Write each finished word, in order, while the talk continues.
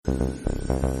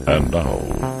And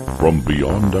now, from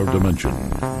beyond our dimension,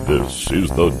 this is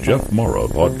the Jeff Mara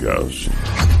Podcast.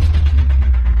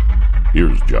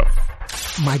 Here's Jeff.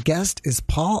 My guest is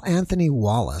Paul Anthony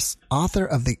Wallis, author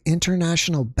of the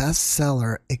international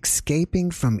bestseller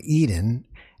Escaping from Eden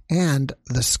and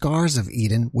The Scars of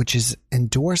Eden, which is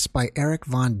endorsed by Eric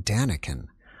von Daniken.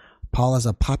 Paul is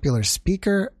a popular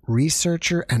speaker,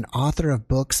 researcher, and author of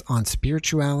books on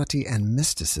spirituality and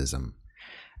mysticism.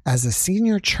 As a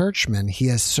senior churchman, he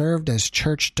has served as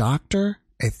church doctor,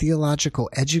 a theological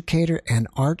educator, and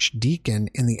archdeacon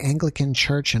in the Anglican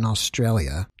Church in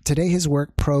Australia. Today, his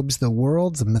work probes the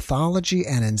world's mythology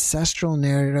and ancestral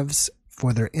narratives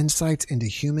for their insights into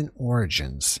human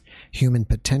origins, human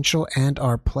potential, and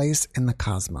our place in the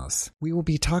cosmos. We will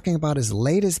be talking about his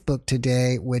latest book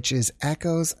today, which is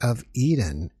Echoes of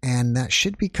Eden, and that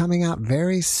should be coming out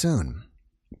very soon.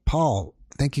 Paul,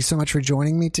 thank you so much for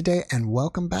joining me today, and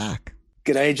welcome back.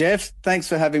 G'day, Jeff. Thanks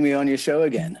for having me on your show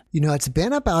again. You know, it's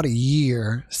been about a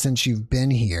year since you've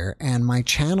been here, and my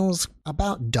channel's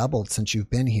about doubled since you've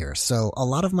been here, so a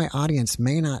lot of my audience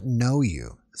may not know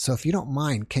you. So if you don't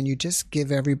mind, can you just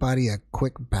give everybody a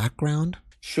quick background?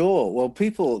 Sure. Well,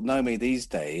 people know me these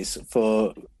days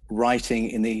for writing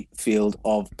in the field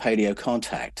of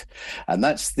paleocontact, and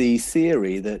that's the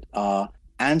theory that our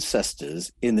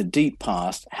ancestors in the deep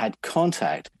past had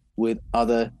contact with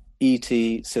other ET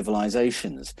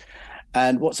civilizations.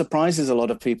 And what surprises a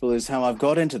lot of people is how I've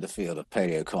got into the field of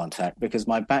paleocontact, because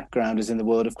my background is in the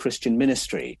world of Christian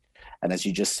ministry. And as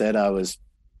you just said, I was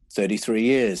 33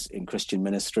 years in Christian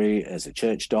ministry as a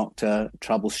church doctor,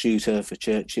 troubleshooter for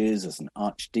churches, as an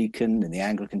archdeacon in the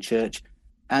Anglican Church,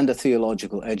 and a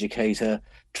theological educator,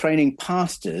 training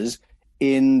pastors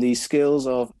in the skills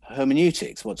of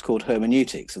hermeneutics, what's called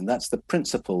hermeneutics, and that's the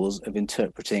principles of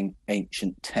interpreting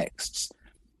ancient texts.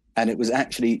 And it was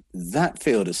actually that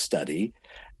field of study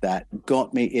that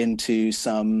got me into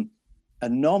some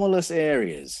anomalous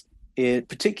areas,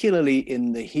 particularly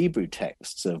in the Hebrew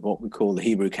texts of what we call the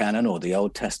Hebrew canon or the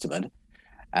Old Testament.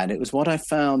 And it was what I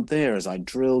found there as I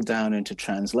drilled down into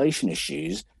translation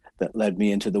issues that led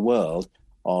me into the world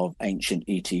of ancient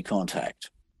ET contact.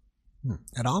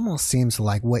 It almost seems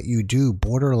like what you do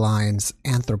borderlines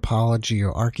anthropology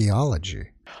or archaeology.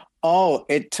 Oh,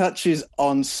 it touches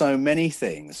on so many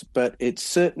things, but it's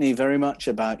certainly very much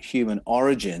about human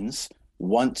origins.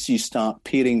 Once you start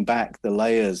peeling back the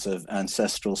layers of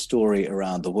ancestral story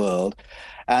around the world.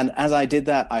 And as I did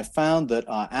that, I found that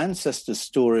our ancestors'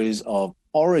 stories of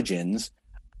origins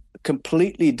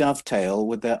completely dovetail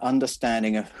with their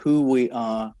understanding of who we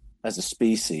are as a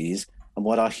species and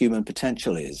what our human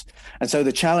potential is. And so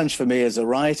the challenge for me as a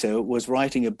writer was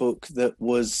writing a book that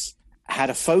had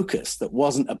a focus that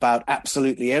wasn't about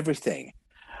absolutely everything.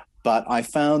 But I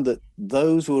found that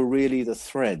those were really the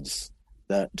threads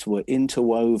that were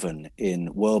interwoven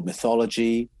in world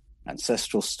mythology,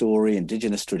 ancestral story,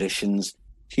 indigenous traditions,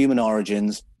 human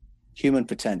origins, human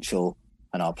potential,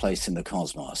 and our place in the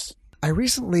cosmos. I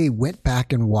recently went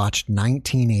back and watched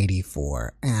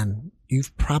 1984, and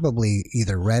you've probably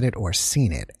either read it or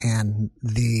seen it. And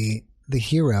the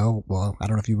hero, well, I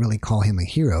don't know if you really call him a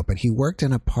hero, but he worked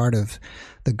in a part of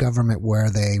the government where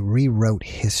they rewrote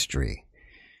history.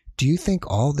 Do you think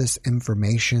all this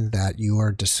information that you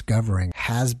are discovering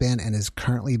has been and is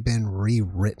currently been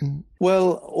rewritten?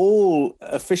 Well, all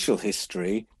official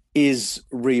history is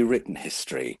rewritten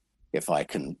history, if I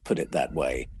can put it that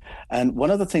way. And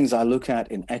one of the things I look at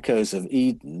in Echoes of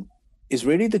Eden is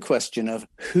really the question of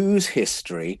whose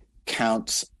history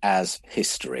counts as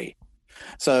history.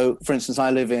 So, for instance,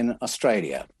 I live in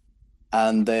Australia,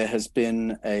 and there has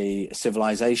been a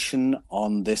civilization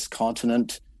on this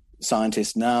continent.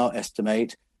 Scientists now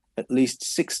estimate at least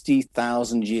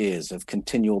 60,000 years of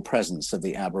continual presence of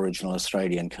the Aboriginal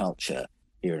Australian culture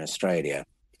here in Australia.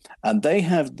 And they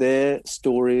have their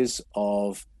stories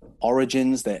of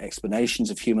origins, their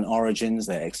explanations of human origins,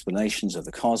 their explanations of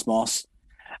the cosmos.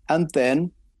 And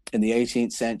then in the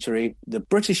 18th century, the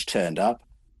British turned up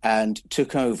and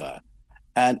took over.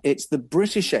 And it's the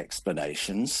British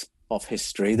explanations of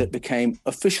history that became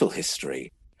official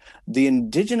history. The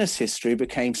indigenous history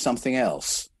became something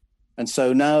else. And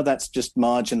so now that's just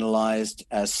marginalized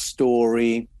as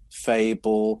story,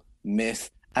 fable,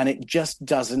 myth, and it just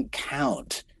doesn't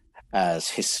count as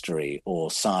history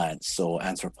or science or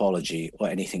anthropology or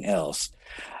anything else.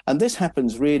 And this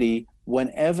happens really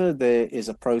whenever there is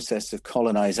a process of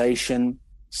colonization.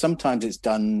 Sometimes it's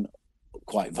done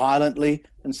quite violently,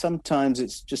 and sometimes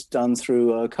it's just done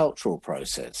through a cultural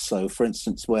process. So, for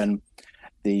instance, when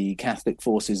the Catholic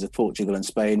forces of Portugal and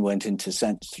Spain went into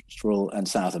Central and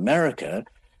South America,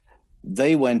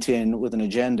 they went in with an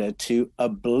agenda to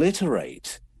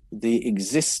obliterate the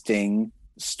existing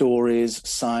stories,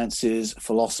 sciences,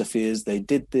 philosophies. They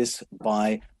did this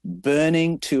by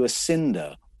burning to a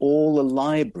cinder all the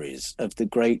libraries of the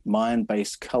great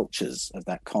Mayan-based cultures of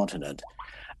that continent.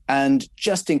 And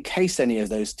just in case any of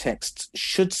those texts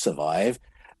should survive,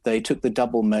 they took the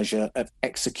double measure of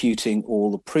executing all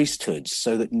the priesthoods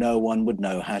so that no one would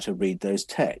know how to read those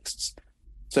texts.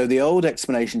 So the old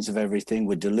explanations of everything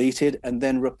were deleted and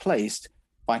then replaced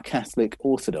by Catholic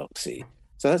orthodoxy.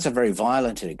 So that's a very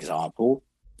violent example.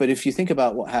 But if you think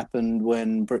about what happened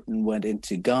when Britain went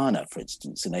into Ghana, for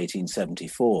instance, in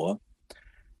 1874,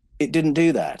 it didn't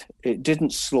do that. It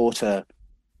didn't slaughter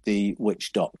the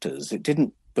witch doctors. It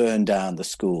didn't burn down the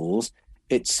schools.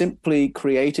 It simply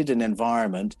created an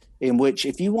environment in which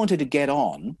if you wanted to get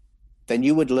on, then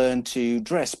you would learn to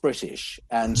dress British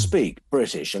and speak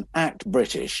British and act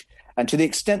British. And to the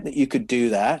extent that you could do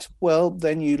that, well,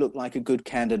 then you look like a good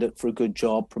candidate for a good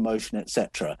job, promotion,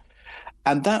 etc.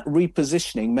 And that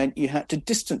repositioning meant you had to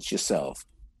distance yourself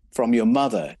from your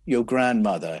mother, your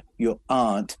grandmother, your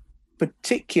aunt,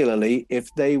 particularly if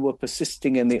they were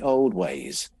persisting in the old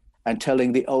ways and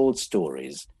telling the old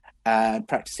stories and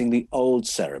practicing the old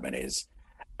ceremonies.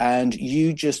 And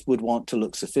you just would want to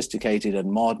look sophisticated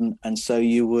and modern, and so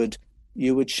you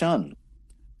would shun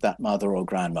that mother or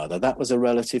grandmother. That was a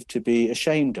relative to be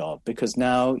ashamed of, because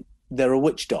now they're a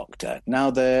witch doctor, now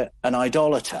they're an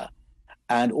idolater,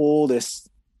 and all this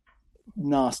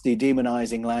nasty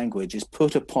demonizing language is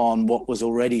put upon what was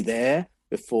already there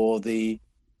before the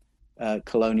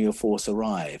colonial force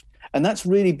arrived. And that's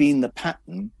really been the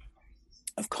pattern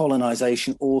of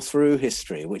colonization all through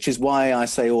history, which is why I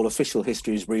say all official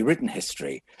history is rewritten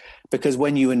history. Because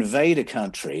when you invade a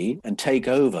country and take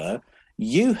over,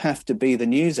 you have to be the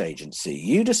news agency.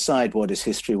 You decide what is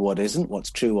history, what isn't, what's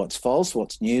true, what's false,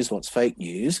 what's news, what's fake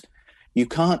news. You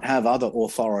can't have other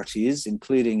authorities,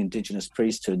 including indigenous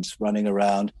priesthoods, running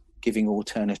around giving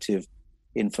alternative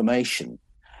information.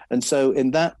 And so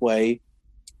in that way,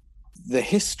 the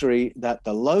history that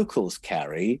the locals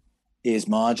carry is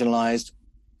marginalized,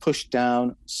 pushed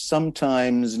down,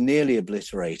 sometimes nearly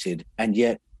obliterated, and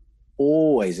yet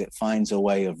always it finds a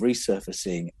way of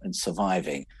resurfacing and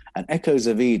surviving. And Echoes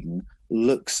of Eden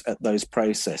looks at those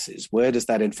processes. Where does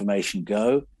that information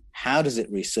go? How does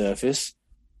it resurface?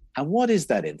 And what is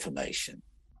that information?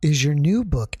 Is your new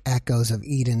book, Echoes of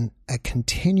Eden, a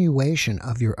continuation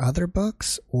of your other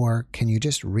books, or can you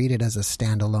just read it as a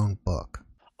standalone book?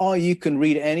 Oh, you can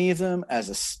read any of them as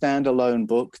a standalone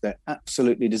book. They're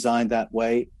absolutely designed that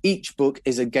way. Each book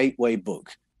is a gateway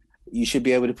book. You should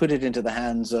be able to put it into the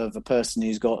hands of a person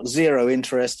who's got zero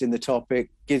interest in the topic,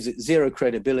 gives it zero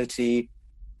credibility,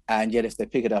 and yet if they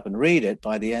pick it up and read it,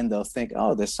 by the end they'll think,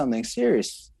 oh, there's something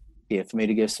serious here for me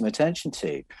to give some attention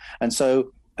to. And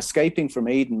so Escaping from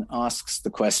Eden asks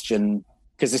the question,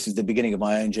 because this is the beginning of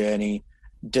my own journey,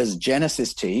 does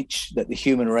Genesis teach that the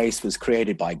human race was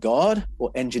created by God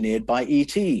or engineered by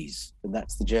ETs? And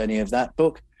that's the journey of that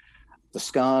book. The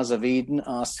Scars of Eden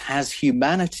asks, has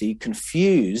humanity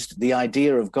confused the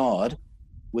idea of God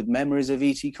with memories of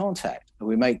ET contact? And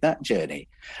we make that journey.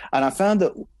 And I found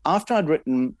that after I'd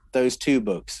written those two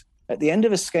books, at the end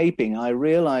of Escaping, I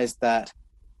realized that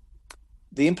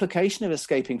the implication of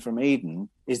Escaping from Eden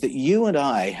is that you and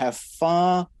I have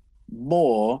far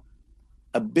more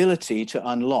ability to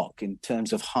unlock in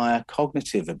terms of higher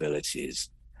cognitive abilities,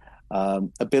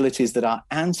 abilities that our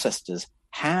ancestors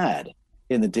had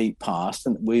in the deep past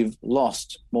and that we've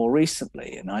lost more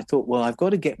recently. And I thought, well, I've got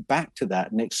to get back to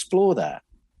that and explore that.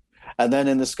 And then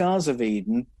in The Scars of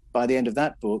Eden, by the end of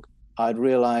that book, I'd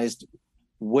realized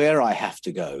where I have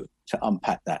to go to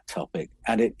unpack that topic.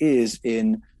 And it is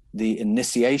in the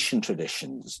initiation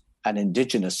traditions and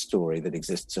indigenous story that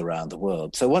exists around the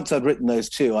world. So once I'd written those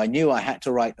two, I knew I had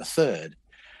to write a third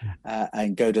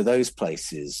and go to those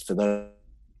places for those.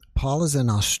 Paul is in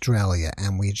Australia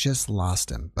and we just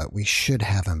lost him, but we should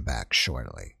have him back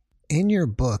shortly. In your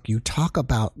book, you talk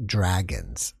about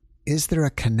dragons. Is there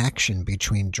a connection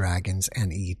between dragons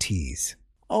and ETs?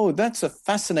 Oh, that's a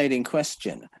fascinating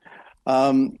question.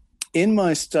 In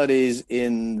my studies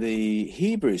in the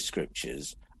Hebrew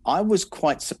scriptures, I was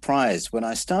quite surprised when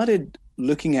I started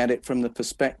looking at it from the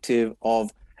perspective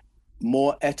of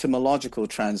more etymological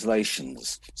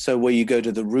translations. So where you go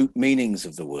to the root meanings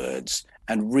of the words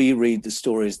and reread the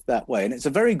stories that way. And it's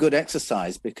a very good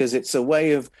exercise because it's a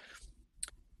way of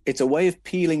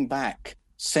peeling back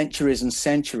centuries and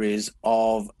centuries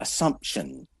of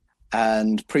assumption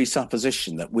and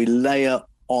presupposition that we layer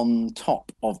on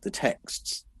top of the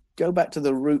texts. Go back to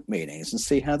the root meanings and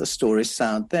see how the stories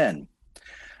sound then.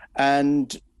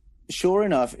 And sure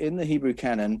enough, in the Hebrew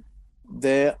canon,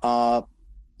 there are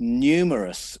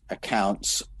numerous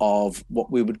accounts of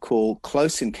what we would call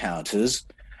close encounters,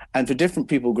 and for different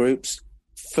people groups,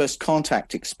 first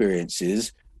contact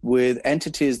experiences with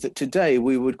entities that today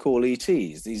we would call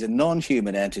ETs. These are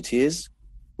non-human entities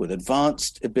with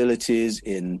advanced abilities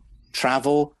in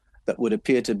travel that would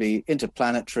appear to be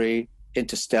interplanetary,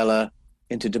 interstellar,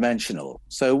 interdimensional.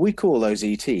 So we call those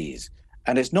ETs.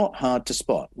 And it's not hard to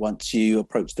spot once you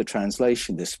approach the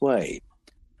translation this way.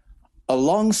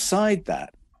 Alongside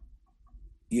that,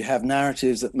 you have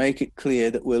narratives that make it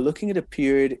clear that we're looking at a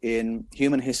period in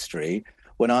human history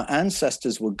when our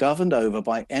ancestors were governed over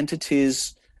by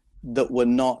entities that were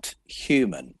not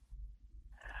human.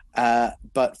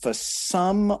 But for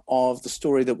some of the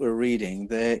story that we're reading,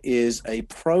 there is a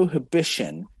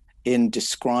prohibition in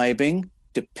describing,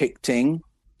 depicting,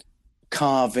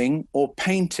 carving, or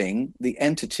painting the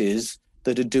entities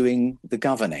that are doing the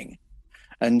governing.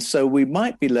 And so we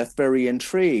might be left very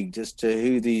intrigued as to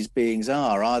who these beings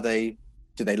are.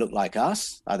 Do they look like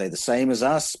us? Are they the same as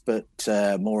us, but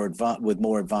with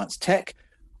more advanced tech,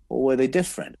 or were they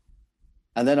different?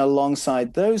 And then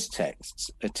alongside those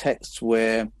texts, are texts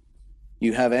where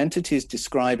you have entities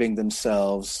describing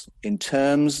themselves in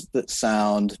terms that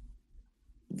sound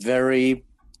very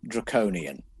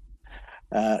draconian,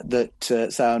 that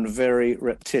sound very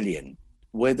reptilian,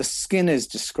 where the skin is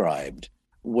described,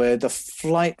 where the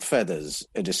flight feathers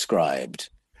are described,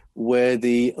 where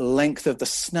the length of the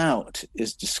snout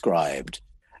is described,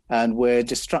 and where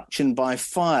destruction by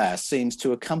fire seems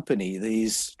to accompany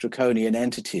these draconian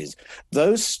entities.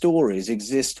 Those stories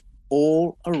exist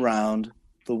all around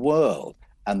the world,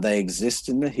 and they exist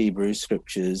in the Hebrew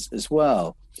scriptures as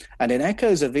well. And in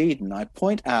Echoes of Eden, I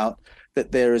point out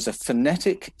that there is a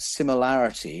phonetic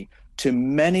similarity to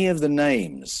many of the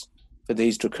names for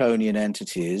these draconian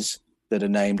entities that are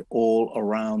named all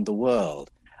around the world.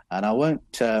 And I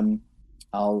won't,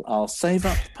 I'll save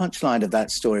up the punchline of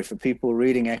that story for people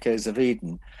reading Echoes of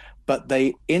Eden, but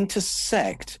they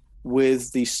intersect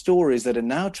with the stories that are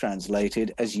now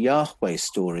translated as Yahweh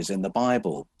stories in the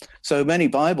Bible. So many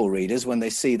Bible readers, when they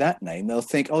see that name, they'll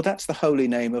think, oh, that's the holy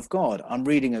name of God. I'm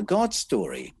reading a God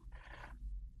story.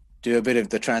 Do a bit of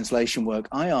the translation work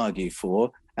I argue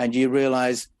for, and you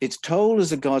realize it's told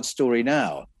as a God story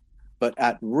now, but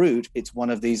at root, it's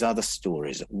one of these other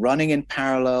stories, running in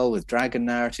parallel with dragon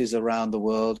narratives around the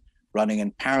world, running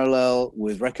in parallel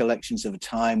with recollections of a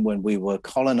time when we were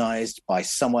colonized by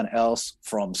someone else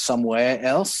from somewhere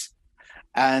else.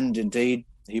 And indeed,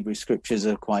 the Hebrew scriptures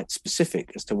are quite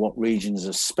specific as to what regions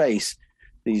of space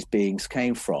these beings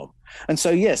came from. And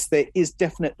so, yes, there is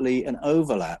definitely an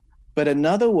overlap. But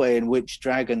another way in which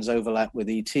dragons overlap with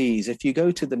ETs, if you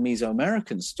go to the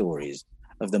Mesoamerican stories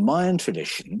of the Mayan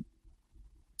tradition,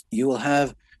 you will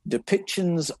have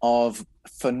depictions of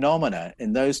phenomena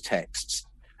in those texts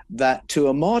that to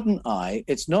a modern eye,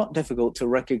 it's not difficult to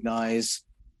recognize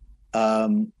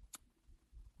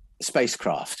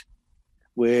spacecraft.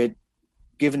 We're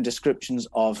given descriptions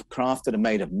of craft that are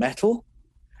made of metal,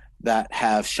 that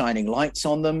have shining lights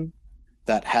on them,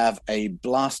 that have a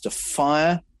blast of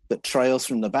fire that trails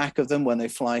from the back of them when they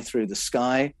fly through the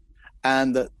sky,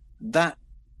 and that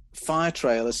fire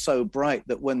trail is so bright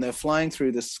that when they're flying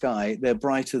through the sky, they're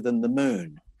brighter than the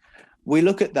moon. We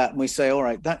look at that and we say, all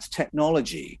right, that's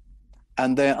technology.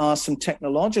 And there are some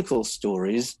technological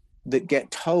stories that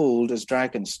get told as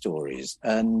dragon stories.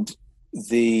 And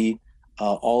the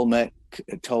Olmec,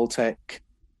 Toltec,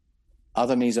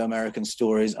 other Mesoamerican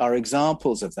stories are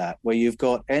examples of that, where you've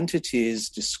got entities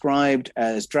described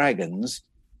as dragons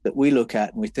that we look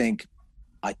at and we think,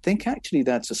 I think actually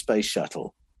that's a space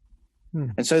shuttle.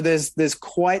 And so there's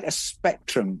quite a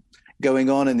spectrum going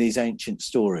on in these ancient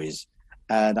stories.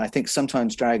 And I think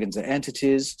sometimes dragons are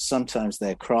entities, sometimes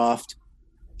they're craft.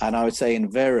 And I would say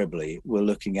invariably we're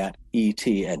looking at ET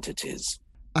entities.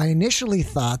 I initially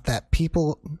thought that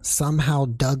people somehow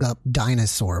dug up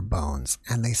dinosaur bones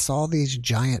and they saw these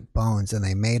giant bones and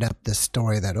they made up this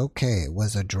story that, okay, it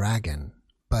was a dragon.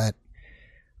 But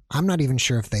I'm not even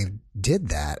sure if they did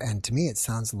that. And to me, it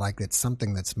sounds like it's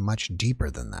something that's much deeper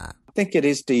than that. I think it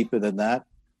is deeper than that.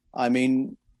 I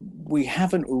mean, we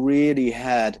haven't really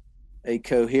had a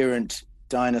coherent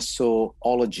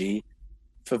dinosaurology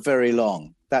for very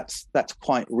long. That's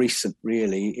quite recent,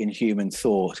 really, in human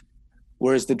thought.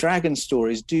 Whereas the dragon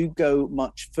stories do go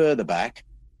much further back,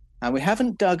 and we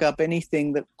haven't dug up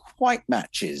anything that quite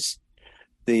matches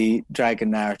the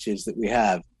dragon narratives that we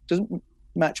have. Doesn't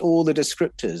match all the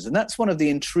descriptors. And that's one of the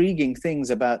intriguing things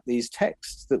about these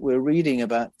texts, that we're reading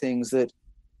about things that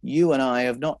you and I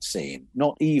have not seen,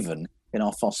 not even in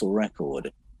our fossil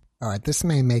record. All right, this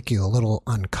may make you a little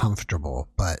uncomfortable,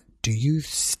 but do you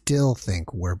still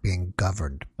think we're being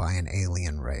governed by an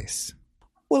alien race?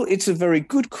 Well, it's a very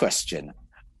good question.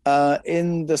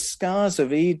 In The Scars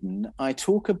of Eden, I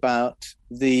talk about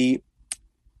the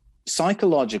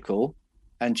psychological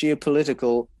and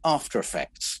geopolitical after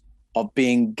effects of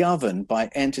being governed by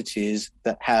entities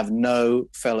that have no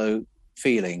fellow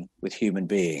feeling with human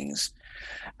beings.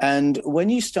 And when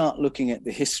you start looking at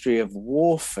the history of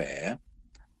warfare,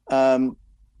 I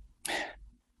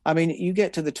mean, you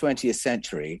get to the 20th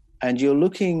century and you're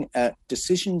looking at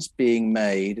decisions being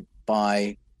made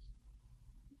by,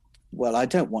 well, I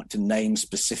don't want to name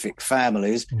specific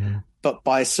families, but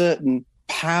by certain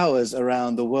powers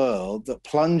around the world that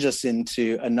plunge us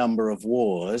into a number of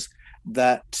wars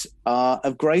that are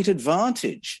of great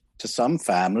advantage to some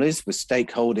families with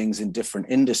stakeholdings in different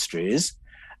industries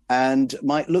and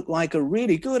might look like a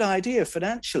really good idea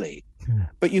financially.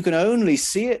 But you can only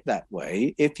see it that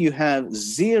way if you have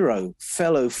zero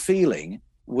fellow feeling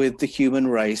with the human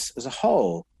race as a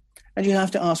whole. And you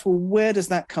have to ask, well, where does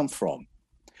that come from?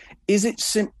 Is it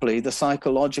simply the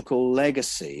psychological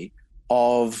legacy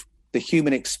of the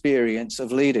human experience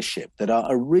of leadership, that our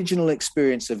original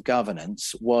experience of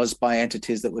governance was by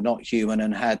entities that were not human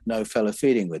and had no fellow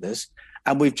feeling with us,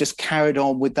 and we've just carried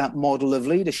on with that model of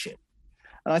leadership?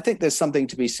 And I think there's something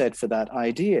to be said for that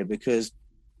idea, because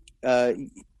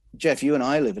Jeff, you and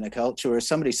I live in a culture where if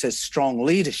somebody says strong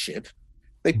leadership,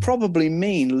 they probably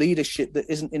mean leadership that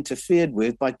isn't interfered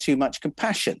with by too much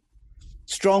compassion.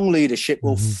 Strong leadership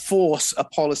will force a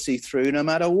policy through no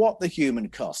matter what the human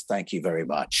cost. Thank you very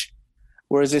much.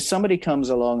 Whereas if somebody comes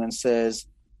along and says,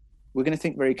 we're going to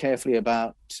think very carefully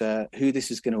about who this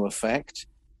is going to affect,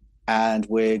 and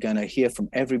we're going to hear from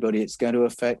everybody it's going to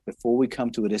affect before we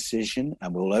come to a decision,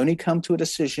 and we'll only come to a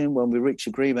decision when we reach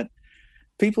agreement,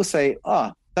 people say,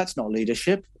 that's not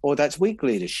leadership, or that's weak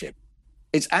leadership.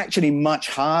 It's actually much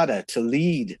harder to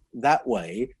lead that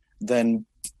way than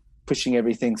pushing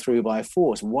everything through by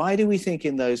force. Why do we think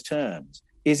in those terms?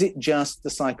 Is it just the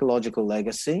psychological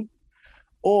legacy?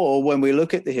 Or when we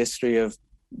look at the history of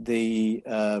the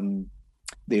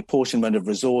apportionment of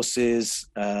resources,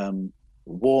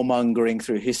 warmongering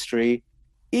through history,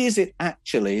 is it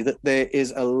actually that there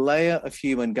is a layer of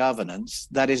human governance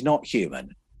that is not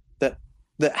human,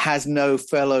 that has no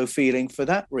fellow feeling for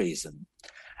that reason?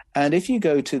 And if you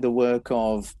go to the work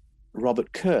of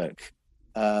Robert Kirk,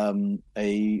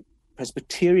 a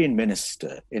Presbyterian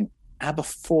minister in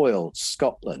Aberfoyle,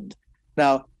 Scotland.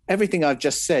 Now, everything I've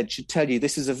just said should tell you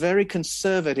this is a very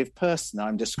conservative person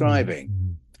I'm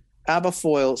describing.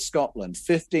 Aberfoyle, Scotland,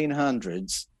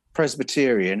 1500s,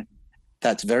 Presbyterian.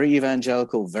 That's very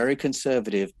evangelical, very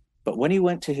conservative. But when he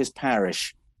went to his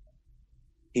parish,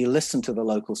 he listened to the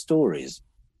local stories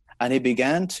and he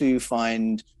began to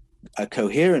find a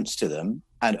coherence to them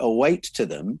and a weight to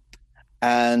them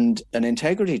and an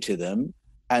integrity to them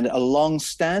and a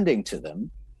long-standing to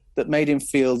them that made him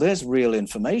feel there's real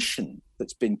information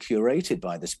that's been curated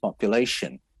by this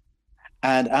population.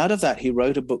 And out of that, he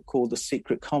wrote a book called The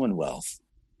Secret Commonwealth,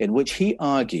 in which he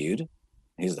argued,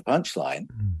 here's the punchline,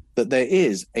 that there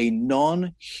is a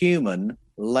non-human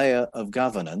layer of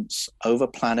governance over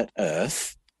planet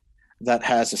Earth that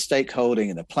has a stakeholding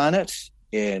in the planet,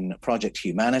 in Project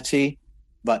Humanity,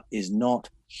 but is not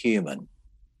human.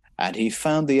 And he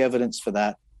found the evidence for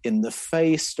that in the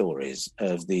Fey stories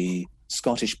of the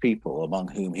Scottish people among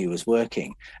whom he was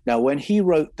working. Now, when he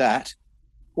wrote that,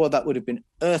 well, that would have been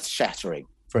earth-shattering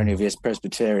for any of his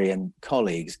Presbyterian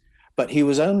colleagues, but he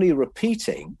was only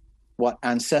repeating what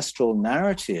ancestral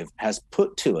narrative has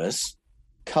put to us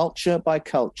culture by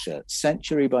culture,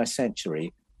 century by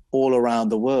century, all around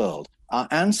the world. Our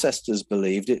ancestors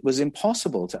believed it was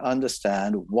impossible to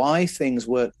understand why things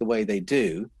work the way they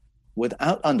do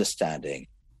without understanding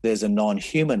there's a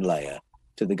non-human layer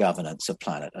to the governance of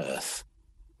planet Earth.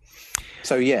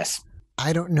 So, yes.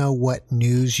 I don't know what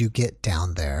news you get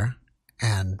down there.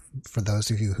 And for those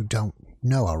of you who don't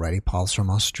know already, Paul's from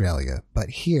Australia. But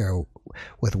here,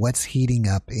 with what's heating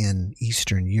up in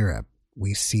Eastern Europe,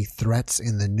 we see threats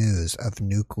in the news of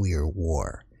nuclear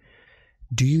war.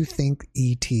 Do you think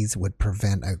ETs would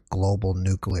prevent a global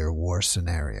nuclear war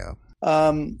scenario?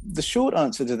 The short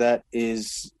answer to that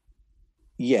is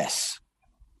yes.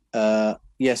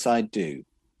 Yes, I do.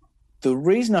 The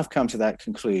reason I've come to that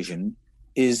conclusion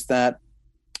is that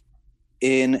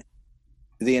in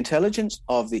the intelligence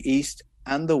of the East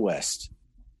and the West,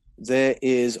 there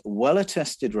is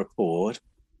well-attested report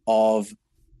of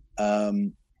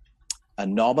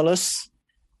anomalous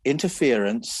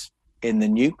interference in the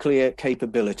nuclear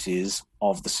capabilities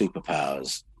of the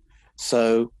superpowers.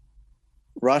 So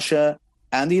Russia,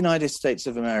 and the United States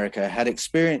of America had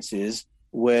experiences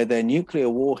where their nuclear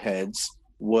warheads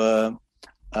were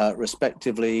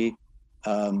respectively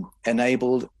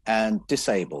enabled and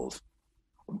disabled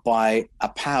by a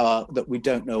power that we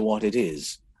don't know what it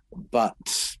is.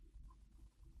 But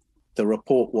the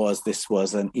report was this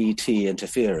was an ET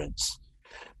interference.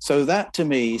 So that to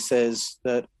me says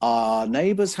that our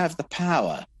neighbors have the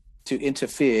power to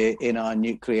interfere in our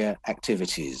nuclear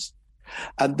activities.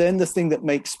 And then the thing that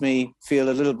makes me feel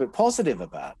a little bit positive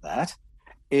about that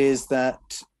is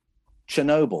that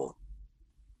Chernobyl,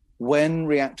 when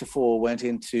reactor 4 went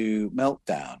into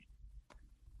meltdown,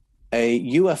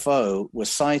 a UFO was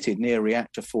sighted near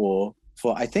reactor 4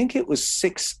 for, I think it was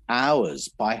 6 hours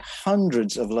by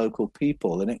hundreds of local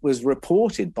people. And it was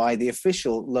reported by the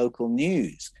official local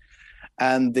news.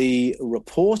 And the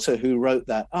reporter who wrote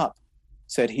that up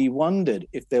said he wondered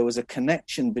if there was a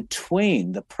connection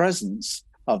between the presence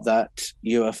of that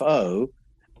UFO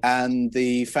and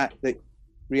the fact that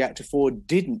reactor 4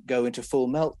 didn't go into full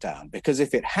meltdown. Because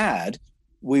if it had,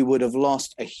 we would have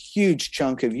lost a huge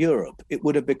chunk of Europe. It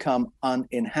would have become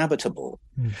uninhabitable.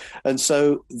 And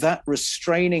so that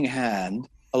restraining hand,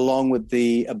 along with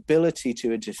the ability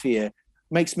to interfere,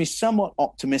 makes me somewhat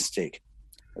optimistic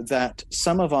that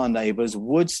some of our neighbors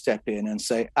would step in and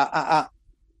say,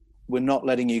 we're not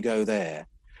letting you go there.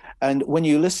 And when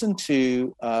you listen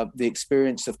to the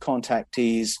experience of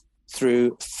contactees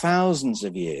through thousands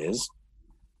of years,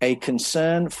 a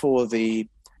concern for the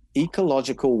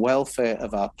ecological welfare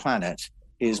of our planet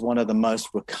is one of the most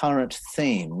recurrent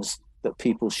themes that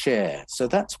people share. So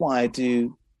that's why I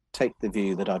do take the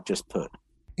view that I've just put.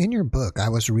 In your book, I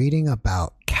was reading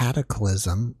about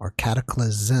cataclysm or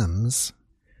cataclysms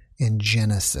in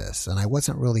Genesis, and I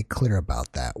wasn't really clear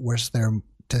about that.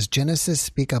 Does Genesis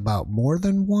speak about more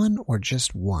than one or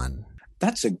just one?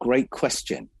 That's a great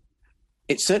question.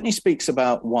 It certainly speaks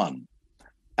about one.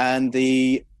 And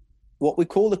what we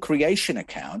call the creation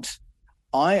account,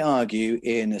 I argue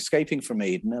in Escaping from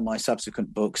Eden and my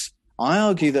subsequent books, I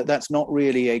argue that that's not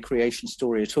really a creation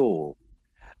story at all.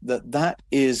 That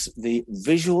is the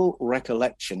visual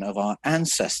recollection of our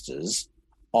ancestors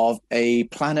of a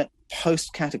planet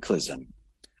post-cataclysm.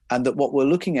 And that what we're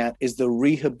looking at is the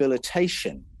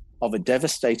rehabilitation of a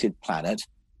devastated planet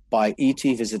by ET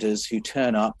visitors who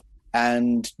turn up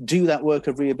and do that work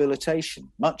of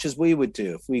rehabilitation, much as we would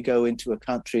do if we go into a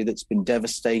country that's been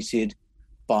devastated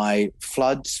by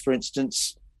floods, for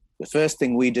instance. The first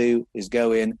thing we do is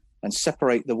go in and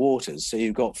separate the waters. So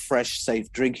you've got fresh, safe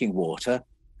drinking water,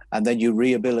 and then you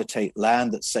rehabilitate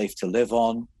land that's safe to live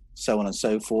on, so on and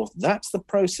so forth. That's the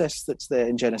process that's there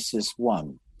in Genesis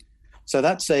 1. So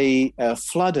that's a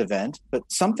flood event, but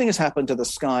something has happened to the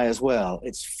sky as well.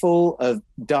 It's full of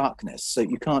darkness, so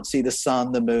you can't see the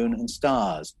sun, the moon, and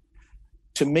stars.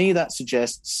 To me, that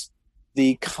suggests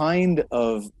the kind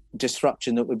of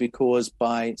disruption that would be caused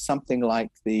by something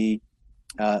like the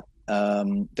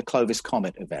Clovis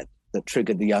Comet event that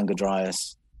triggered the Younger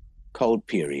Dryas cold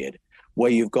period,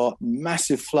 where you've got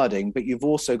massive flooding, but you've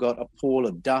also got a pall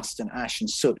of dust and ash and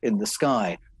soot in the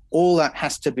sky. All that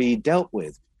has to be dealt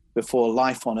with before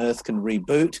life on Earth can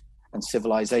reboot and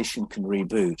civilization can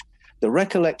reboot. The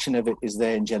recollection of it is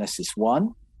there in Genesis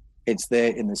 1. It's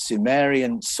there in the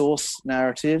Sumerian source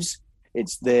narratives.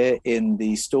 It's there in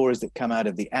the stories that come out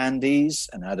of the Andes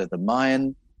and out of the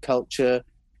Mayan culture.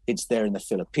 It's there in the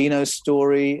Filipino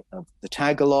story of the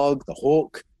Tagalog, the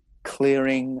hawk,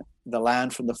 clearing the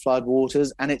land from the flood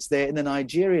waters. And it's there in the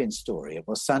Nigerian story of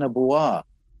Osanabua,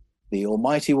 the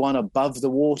Almighty One above the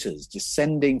waters,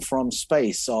 descending from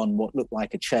space on what looked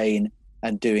like a chain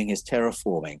and doing his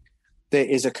terraforming. There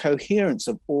is a coherence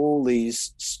of all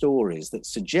these stories that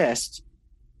suggest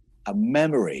a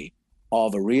memory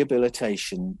of a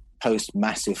rehabilitation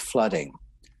post-massive flooding.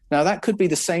 Now, that could be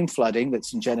the same flooding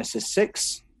that's in Genesis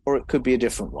 6, or it could be a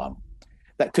different one.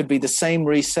 That could be the same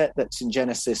reset that's in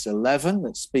Genesis 11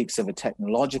 that speaks of a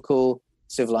technological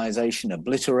civilization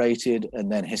obliterated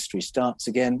and then history starts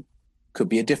again. Could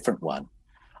be a different one.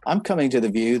 I'm coming to the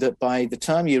view that by the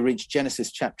time you reach Genesis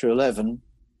chapter 11,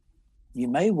 you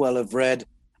may well have read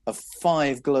of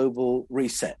 5 global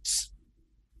resets.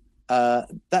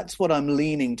 That's what I'm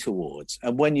leaning towards.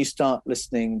 And when you start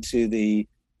listening to the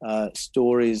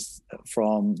stories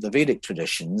from the Vedic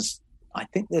traditions, I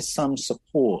think there's some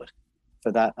support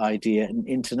for that idea at an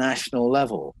international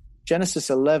level. Genesis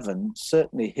 11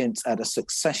 certainly hints at a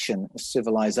succession of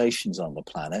civilizations on the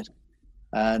planet.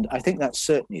 And I think that's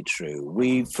certainly true.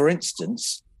 We, for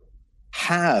instance,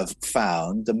 have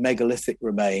found the megalithic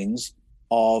remains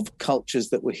of cultures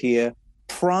that were here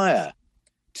prior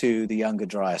to the Younger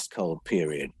Dryas cold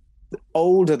period,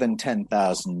 older than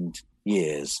 10,000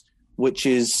 years, which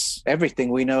is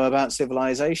everything we know about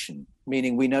civilization,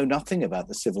 meaning we know nothing about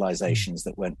the civilizations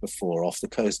that went before, off the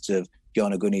coast of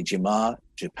Yonaguni-Jima,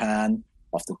 Japan,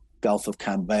 off the Gulf of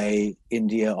Cambay,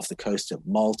 India, off the coast of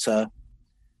Malta.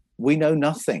 We know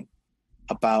nothing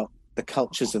about the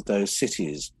cultures of those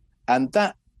cities. And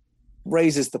that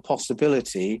raises the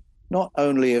possibility not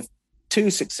only of two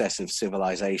successive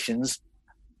civilizations,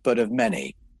 but of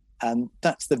many. And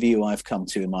that's the view I've come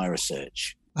to in my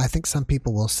research. I think some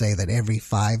people will say that every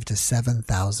 5,000 to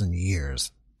 7,000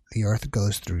 years, the Earth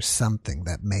goes through something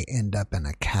that may end up in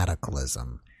a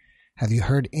cataclysm. Have you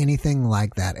heard anything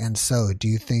like that? And so, do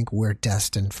you think we're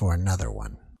destined for another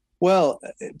one? Well,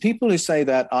 people who say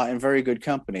that are in very good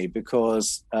company,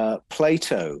 because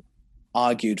Plato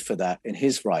argued for that in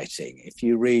his writing. If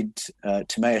you read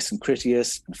Timaeus and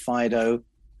Critias and Phaedo,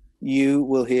 you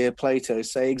will hear Plato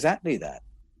say exactly that.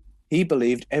 He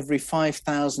believed every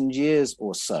 5,000 years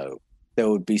or so, there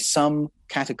would be some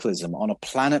cataclysm on a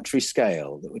planetary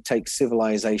scale that would take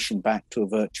civilization back to a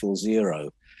virtual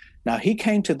zero. Now, he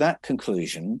came to that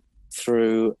conclusion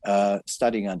through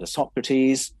studying under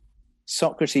Socrates.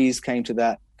 Socrates came to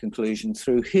that conclusion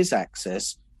through his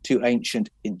access to ancient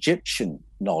Egyptian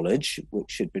knowledge,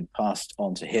 which had been passed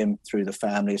on to him through the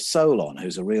family of Solon,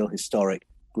 who's a real historic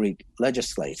Greek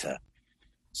legislator.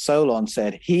 Solon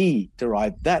said he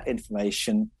derived that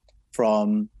information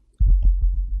from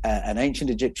an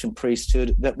ancient Egyptian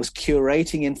priesthood that was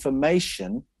curating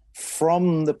information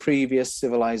from the previous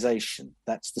civilization.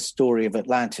 That's the story of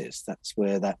Atlantis. That's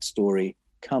where that story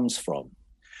comes from.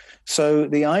 So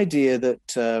the idea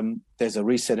that there's a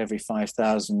reset every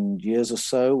 5,000 years or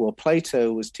so, well,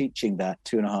 Plato was teaching that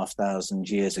 2,500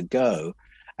 years ago,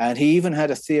 and he even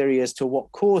had a theory as to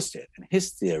what caused it. And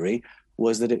his theory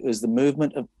was that it was the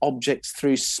movement of objects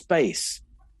through space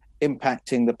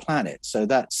impacting the planet. So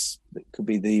it could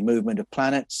be the movement of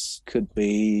planets, could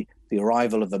be the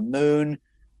arrival of the moon,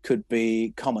 could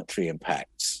be cometary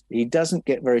impacts. He doesn't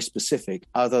get very specific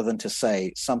other than to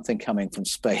say something coming from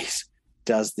space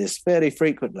does this fairly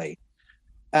frequently.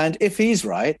 And if he's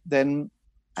right, then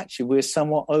actually we're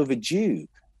somewhat overdue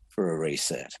for a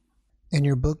reset. In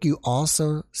your book, you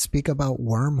also speak about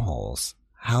wormholes.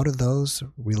 How do those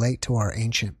relate to our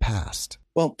ancient past?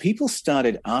 Well, people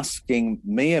started asking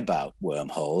me about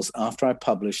wormholes after I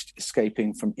published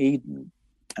Escaping from Eden.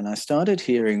 And I started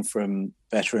hearing from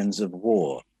veterans of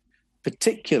war,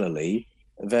 particularly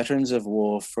veterans of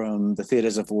war from the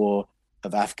theaters of war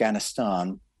of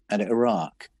Afghanistan and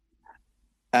Iraq.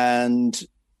 And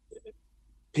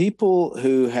people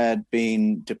who had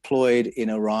been deployed in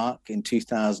Iraq in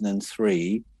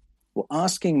 2003 were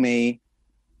asking me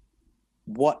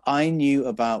what I knew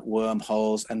about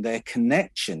wormholes and their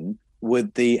connection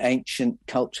with the ancient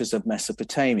cultures of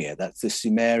Mesopotamia. That's the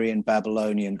Sumerian,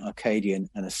 Babylonian, Akkadian,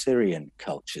 and Assyrian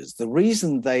cultures. The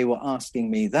reason they were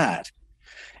asking me that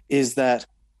is that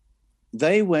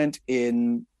they went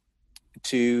in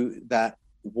to that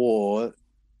war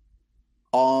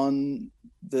on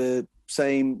the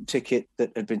same ticket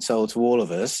that had been sold to all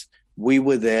of us. We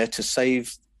were there to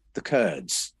save the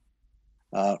Kurds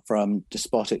from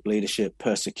despotic leadership,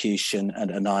 persecution, and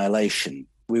annihilation.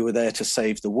 We were there to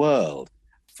save the world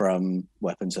from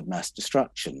weapons of mass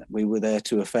destruction. We were there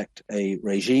to effect a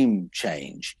regime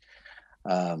change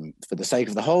for the sake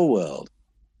of the whole world.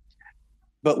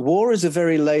 But war is a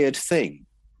very layered thing.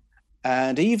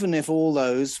 And even if all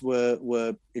those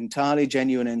were entirely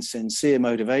genuine and sincere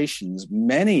motivations,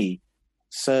 many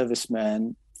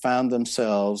servicemen found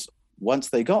themselves, once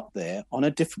they got there, on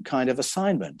a different kind of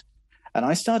assignment. And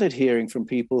I started hearing from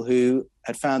people who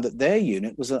had found that their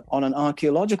unit was on an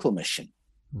archaeological mission,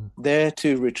 there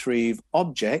to retrieve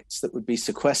objects that would be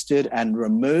sequestered and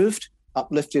removed,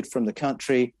 uplifted from the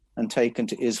country and taken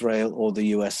to Israel or the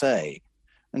USA.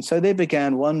 And so they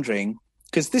began wondering,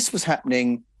 because this was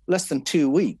happening less than 2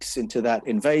 weeks into that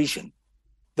invasion,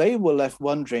 they were left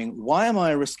wondering, why am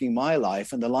I risking my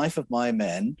life and the life of my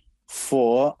men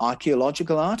for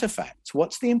archaeological artifacts?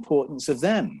 What's the importance of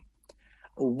them?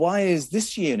 Why is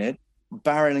this unit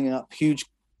barreling up huge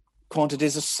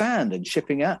quantities of sand and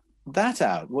shipping that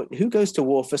out? Who goes to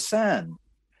war for sand?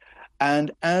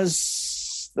 And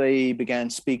as they began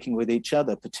speaking with each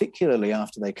other, particularly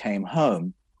after they came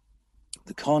home,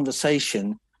 the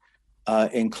conversation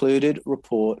included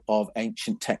report of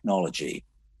ancient technology,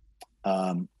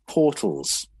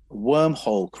 portals,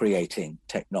 wormhole creating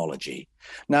technology.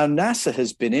 Now, NASA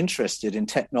has been interested in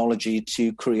technology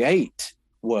to create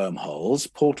wormholes,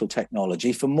 portal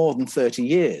technology, for more than 30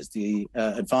 years. The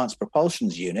Advanced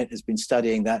Propulsions Unit has been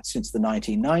studying that since the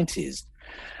 1990s.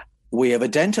 We have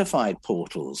identified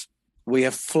portals. We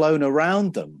have flown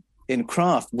around them in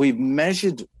craft, we've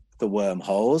measured the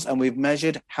wormholes and we've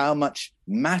measured how much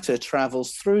matter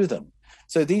travels through them.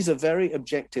 So these are very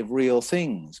objective, real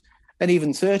things. And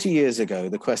even 30 years ago,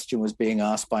 the question was being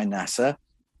asked by NASA,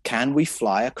 can we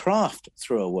fly a craft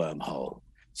through a wormhole?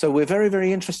 So we're very,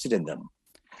 very interested in them.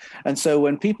 And so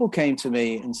when people came to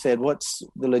me and said, what's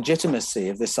the legitimacy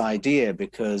of this idea?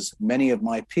 Because many of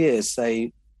my peers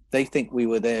say they think we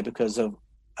were there because of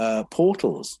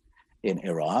portals in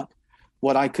Iraq.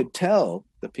 What I could tell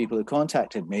the people who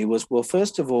contacted me was, well,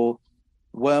 first of all,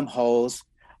 wormholes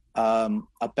are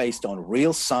based on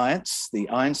real science. The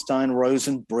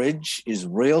Einstein-Rosen bridge is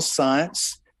real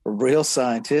science, real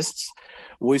scientists.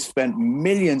 We've spent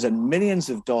millions and millions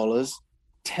of dollars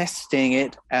testing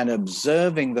it and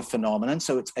observing the phenomenon.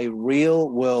 So it's a real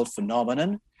world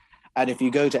phenomenon. And if you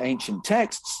go to ancient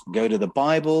texts, go to the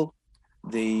Bible,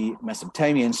 the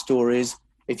Mesopotamian stories,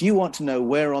 if you want to know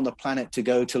where on the planet to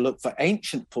go to look for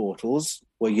ancient portals,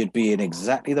 well, you'd be in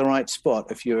exactly the right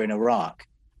spot if you're in Iraq.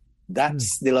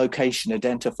 That's the location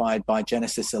identified by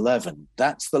Genesis 11.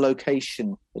 That's the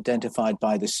location identified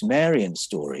by the Sumerian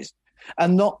stories.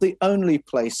 And not the only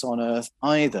place on Earth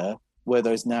either where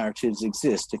those narratives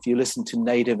exist. If you listen to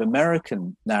Native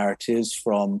American narratives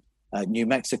from New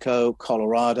Mexico,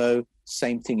 Colorado,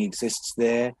 same thing exists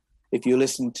there. If you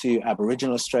listen to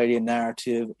Aboriginal Australian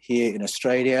narrative here in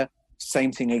Australia,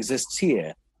 same thing exists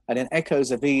here. And in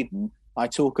Echoes of Eden, I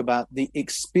talk about the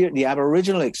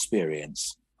Aboriginal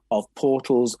experience of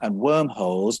portals and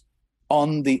wormholes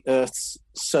on the Earth's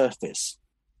surface.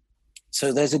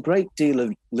 So there's a great deal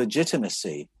of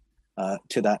legitimacy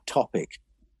to that topic,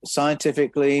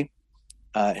 scientifically,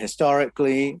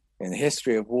 historically, in the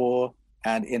history of war,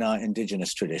 and in our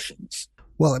indigenous traditions.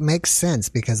 Well, it makes sense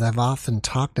because I've often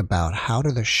talked about how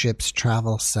do the ships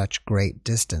travel such great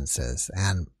distances,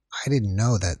 and I didn't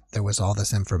know that there was all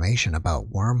this information about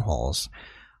wormholes.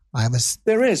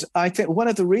 There is. I think one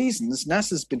of the reasons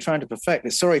NASA's been trying to perfect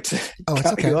this. Sorry to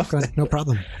cut you off. Go ahead. No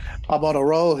problem. I'm on a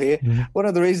roll here. Mm-hmm. One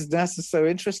of the reasons NASA's so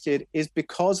interested is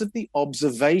because of the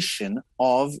observation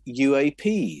of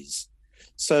UAPs.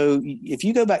 So if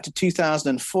you go back to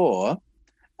 2004,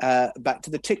 back to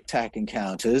the Tic Tac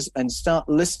encounters and start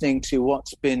listening to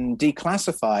what's been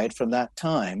declassified from that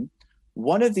time,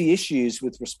 one of the issues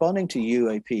with responding to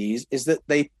UAPs is that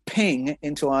they ping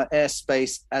into our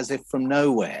airspace as if from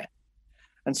nowhere.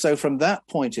 And so from that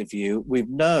point of view, we've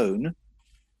known,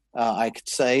 I could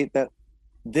say, that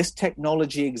this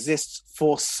technology exists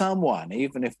for someone,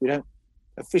 even if we don't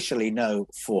officially know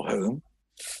for whom.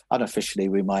 Unofficially,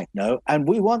 we might know. And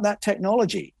we want that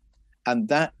technology. And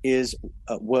that is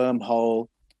a wormhole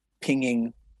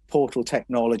pinging portal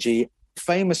technology,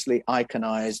 famously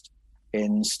iconized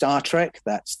in Star Trek.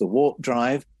 That's the warp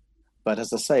drive. But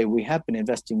as I say, we have been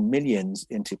investing millions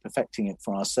into perfecting it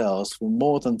for ourselves for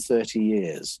more than 30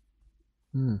 years.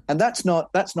 And that's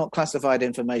not classified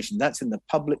information. That's in the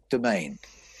public domain.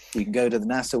 You can go to the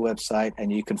NASA website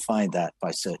and you can find that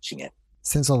by searching it.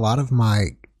 Since a lot of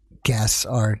my guests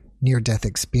are near-death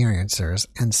experiencers,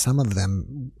 and some of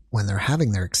them, when they're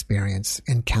having their experience,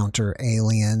 encounter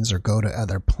aliens or go to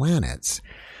other planets,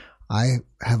 I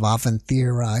have often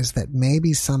theorized that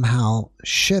maybe somehow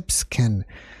ships can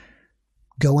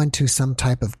go into some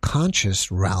type of conscious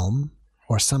realm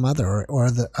or some other, or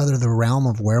the realm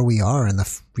of where we are in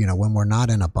the, when we're not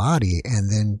in a body, and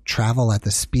then travel at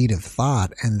the speed of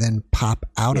thought and then pop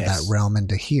out of that realm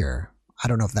into here. I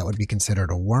don't know if that would be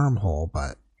considered a wormhole,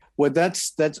 but. Well,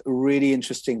 that's really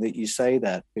interesting that you say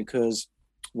that, because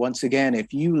once again,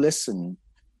 if you listen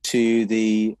to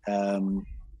the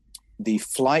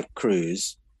flight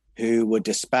crews who were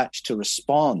dispatched to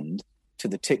respond to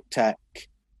the Tic Tac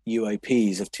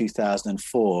UAPs of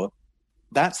 2004,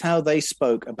 that's how they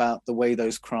spoke about the way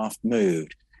those craft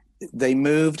moved. They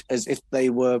moved as if they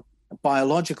were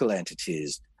biological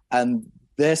entities. And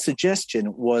their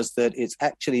suggestion was that it's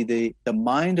actually the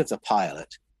mind of the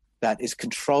pilot that is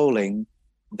controlling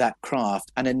that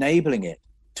craft and enabling it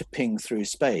to ping through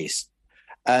space.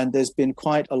 And there's been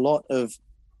quite a lot of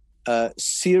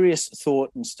serious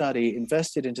thought and study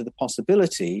invested into the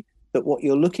possibility that what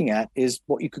you're looking at is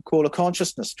what you could call a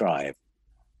consciousness drive,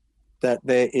 that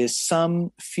there is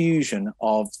some fusion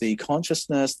of the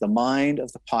consciousness, the mind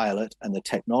of the pilot, and the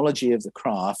technology of the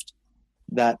craft.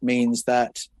 That means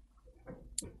that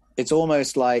it's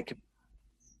almost like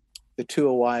the two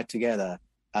are wired together,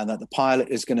 and that the pilot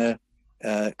is going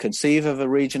to conceive of a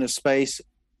region of space,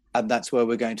 and that's where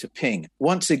we're going to ping.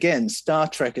 Once again, Star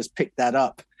Trek has picked that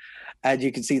up, and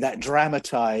you can see that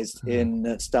dramatized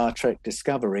in Star Trek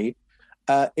Discovery.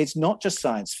 It's not just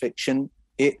science fiction.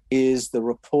 It is the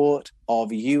report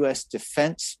of U.S.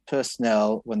 defense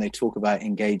personnel when they talk about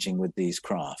engaging with these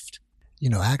craft. You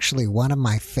know, actually, one of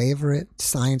my favorite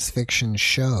science fiction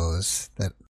shows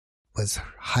that was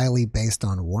highly based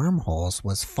on wormholes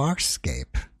was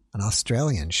Farscape, an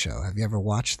Australian show. Have you ever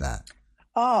watched that?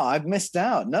 Oh, I've missed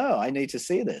out. No, I need to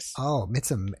see this. Oh,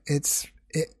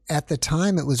 at the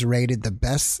time it was rated the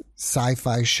best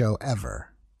sci-fi show ever.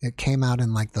 It came out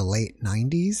in like the late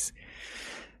 90s,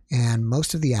 and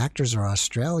most of the actors are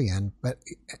Australian, but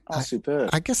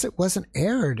superb. I guess it wasn't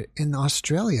aired in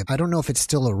Australia. I don't know if it's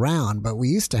still around, but we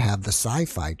used to have the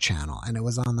Sci-Fi Channel, and it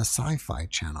was on the Sci-Fi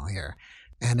Channel here.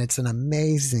 And it's an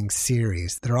amazing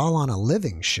series. They're all on a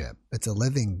living ship. It's a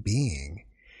living being.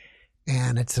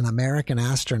 And it's an American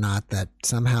astronaut that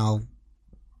somehow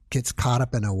gets caught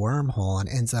up in a wormhole and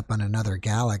ends up on another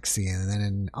galaxy, and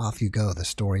then off you go, the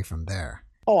story from there.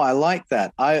 Oh, I like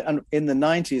that. In the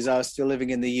 90s, I was still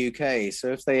living in the UK.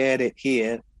 So if they aired it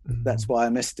here, that's why I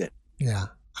missed it. Yeah.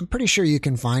 I'm pretty sure you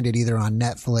can find it either on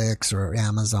Netflix or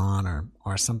Amazon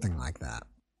or something like that.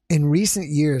 In recent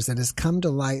years, it has come to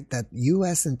light that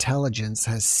U.S. intelligence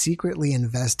has secretly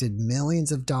invested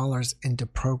millions of dollars into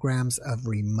programs of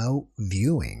remote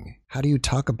viewing. How do you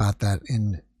talk about that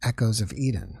in Echoes of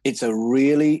Eden? It's a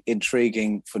really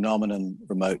intriguing phenomenon,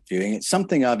 remote viewing. It's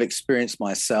something I've experienced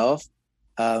myself.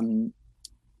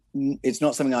 It's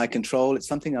not something I control. It's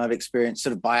something I've experienced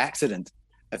sort of by accident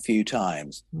a few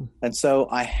times. And so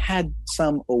I had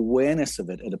some awareness of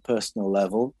it at a personal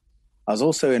level. I was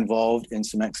also involved in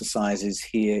some exercises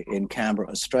here in Canberra,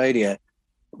 Australia,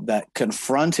 that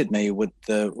confronted me with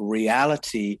the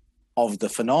reality of the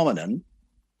phenomenon.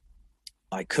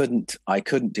 I couldn't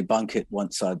debunk it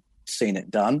once I'd seen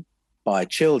it done by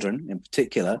children in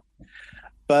particular,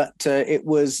 but it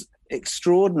was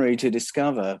extraordinary to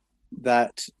discover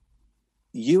that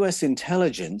US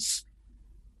intelligence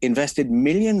invested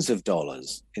millions of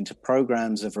dollars into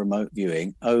programs of remote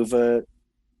viewing over,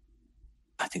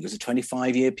 I think it was a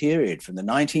 25-year period from the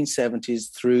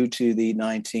 1970s through to the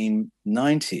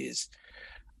 1990s.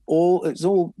 It was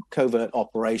all covert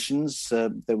operations.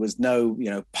 There was no,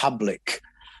 public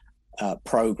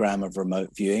program of remote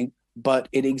viewing, but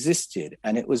it existed,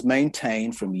 and it was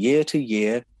maintained from year to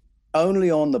year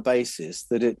only on the basis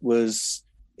that it was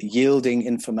yielding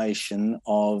information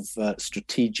of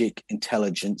strategic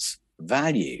intelligence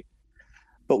value.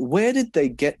 But where did they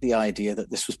get the idea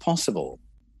that this was possible?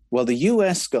 Well, the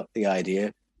US got the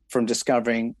idea from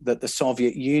discovering that the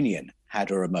Soviet Union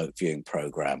had a remote viewing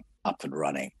program up and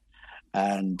running.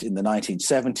 And in the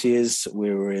 1970s,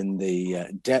 we were in the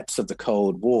depths of the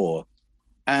Cold War.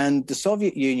 And the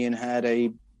Soviet Union had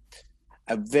a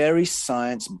very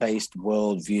science-based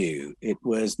worldview. It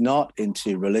was not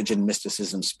into religion,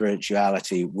 mysticism,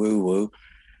 spirituality, woo-woo.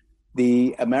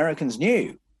 The Americans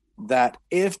knew that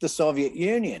if the Soviet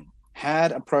Union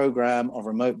had a program of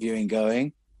remote viewing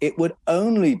going, it would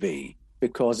only be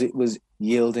because it was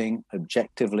yielding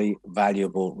objectively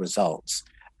valuable results.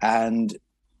 And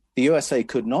the USA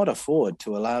could not afford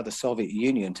to allow the Soviet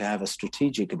Union to have a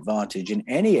strategic advantage in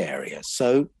any area.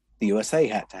 So the USA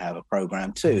had to have a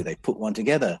program too. They put one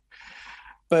together.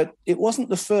 But it wasn't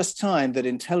the first time that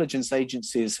intelligence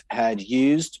agencies had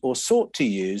used or sought to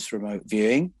use remote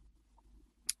viewing.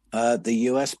 The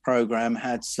US program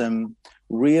had some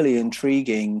really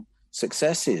intriguing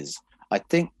successes. I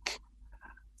think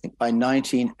by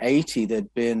 1980,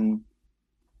 there'd been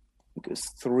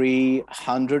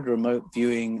 300 remote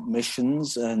viewing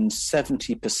missions, and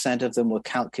 70% of them were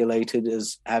calculated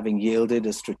as having yielded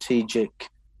a strategic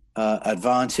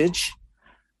advantage.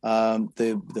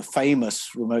 The famous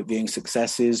remote viewing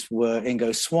successes were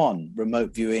Ingo Swann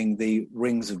remote viewing the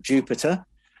rings of Jupiter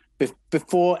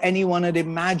before anyone had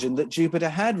imagined that Jupiter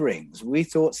had rings. We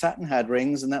thought Saturn had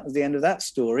rings, and that was the end of that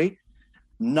story.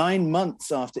 9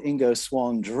 months after Ingo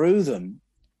Swann drew them,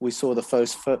 we saw the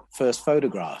first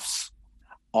photographs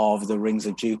of the rings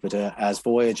of Jupiter as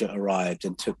Voyager arrived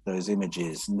and took those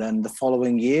images. And then the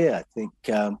following year, I think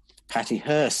Patty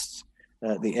Hearst,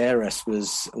 the heiress,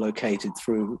 was located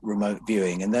through remote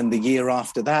viewing. And then the year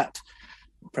after that,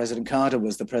 President Carter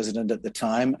was the president at the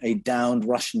time, a downed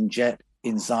Russian jet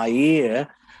in Zaire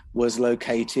was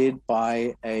located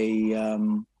by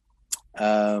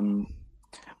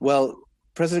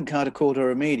President Carter called her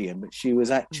a medium, but she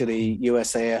was actually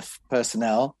USAF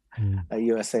personnel, a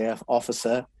USAF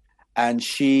officer, and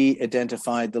she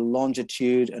identified the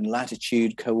longitude and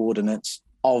latitude coordinates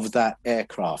of that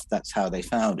aircraft. That's how they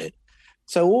found it.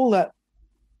 So all that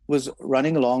was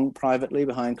running along privately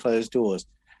behind closed doors.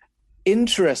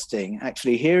 Interesting,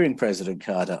 actually, hearing President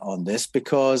Carter on this,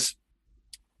 because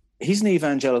he's an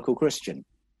evangelical Christian.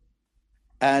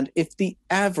 And if the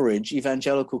average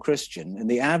evangelical Christian and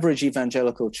the average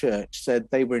evangelical church said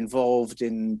they were involved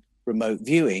in remote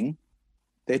viewing,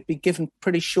 they'd be given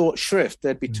pretty short shrift.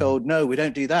 They'd be told, no, we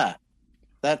don't do that.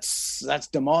 That's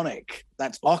demonic.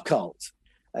 That's occult.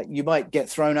 You might get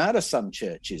thrown out of some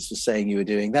churches for saying you were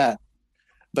doing that.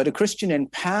 But a Christian in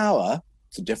power,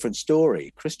 it's a different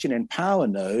story. Christian in power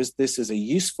knows this is a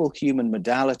useful human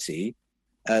modality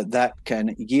that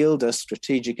can yield us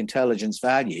strategic intelligence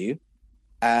value,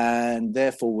 and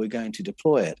therefore we're going to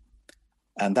deploy it.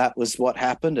 And that was what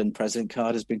happened, and President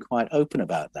Carter has been quite open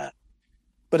about that.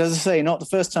 But as I say, not the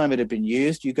first time it had been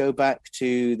used. You go back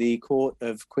to the court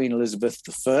of Queen Elizabeth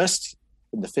I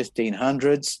in the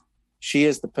 1500s. She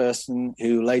is the person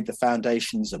who laid the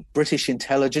foundations of British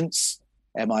intelligence,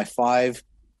 MI5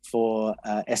 for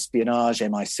espionage,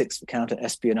 MI6 for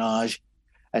counter-espionage.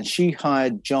 And she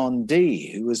hired John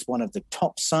Dee, who was one of the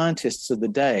top scientists of the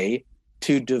day,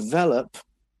 to develop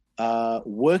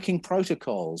working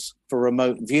protocols for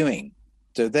remote viewing.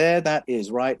 So there that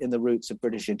is, right in the roots of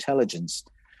British intelligence.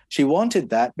 She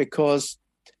wanted that because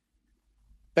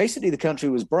basically the country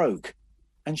was broke,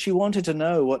 and she wanted to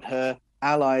know what her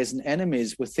allies and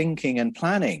enemies were thinking and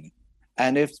planning.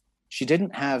 And if she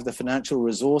didn't have the financial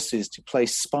resources to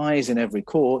place spies in every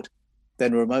court,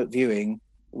 then remote viewing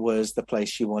was the place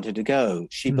she wanted to go.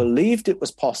 She believed it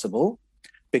was possible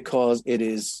because it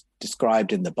is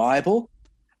described in the Bible,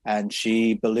 and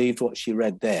she believed what she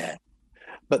read there.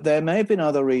 But there may have been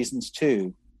other reasons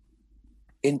too,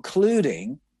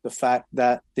 including the fact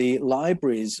that the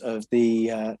libraries of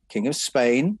the King of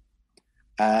Spain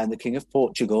and the King of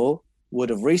Portugal would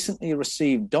have recently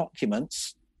received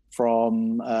documents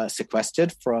from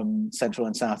sequestered from Central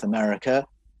and South America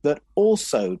that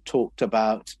also talked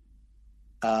about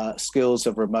skills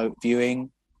of remote viewing,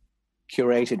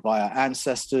 curated by our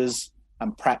ancestors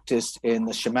and practiced in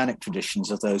the shamanic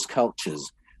traditions of those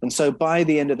cultures. And so by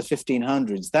the end of the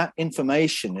 1500s, that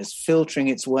information is filtering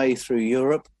its way through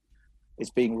Europe. It's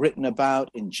being written about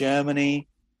in Germany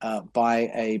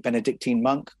by a Benedictine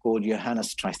monk called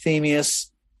Johannes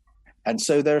Trithemius. And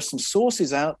so there are some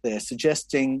sources out there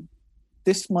suggesting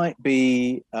this might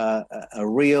be a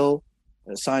real,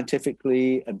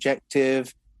 scientifically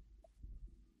objective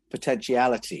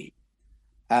potentiality.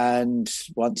 And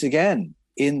once again,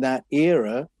 in that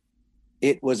era,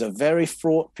 it was a very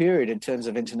fraught period in terms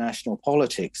of international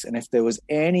politics. And if there was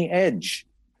any edge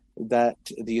that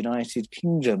the United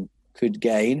Kingdom could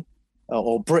gain,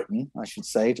 or Britain, I should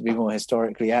say, to be more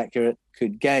historically accurate,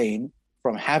 could gain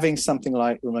from having something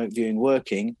like remote viewing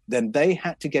working, then they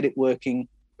had to get it working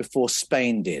before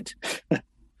Spain did,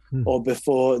 or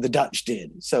before the Dutch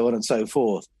did, so on and so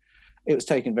forth. It was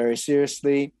taken very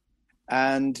seriously,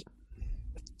 and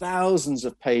thousands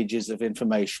of pages of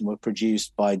information were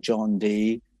produced by John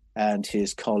Dee and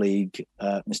his colleague,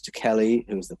 Mr. Kelly,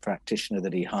 who was the practitioner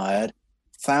that he hired.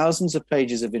 Thousands of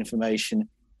pages of information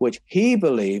which he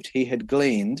believed he had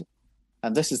gleaned,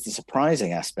 and this is the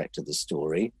surprising aspect of the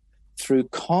story, through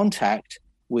contact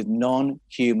with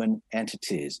non-human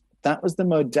entities. That was the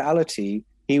modality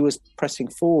he was pressing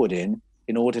forward in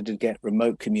order to get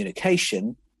remote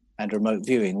communication and remote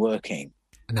viewing working.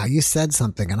 Now, you said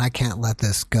something, and I can't let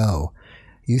this go.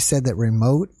 You said that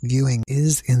remote viewing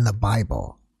is in the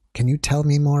Bible. Can you tell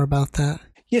me more about that?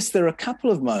 Yes, there are a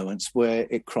couple of moments where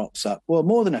it crops up. Well,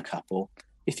 more than a couple.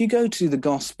 If you go to the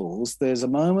Gospels, there's a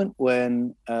moment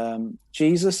when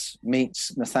Jesus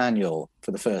meets Nathanael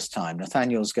for the first time.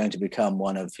 Nathanael's going to become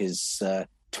one of his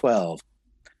 12.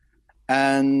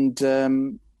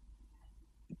 And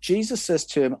Jesus says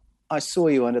to him, I saw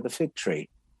you under the fig tree.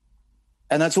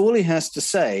 And that's all he has to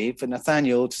say for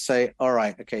Nathanael to say, all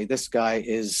right, okay, this guy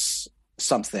is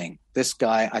something. This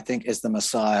guy, I think, is the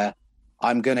Messiah.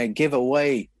 I'm going to give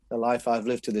away the life I've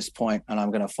lived to this point, and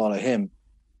I'm going to follow him.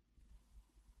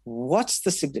 What's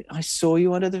the significance? I saw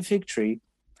you under the fig tree.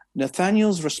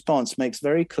 Nathanael's response makes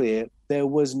very clear there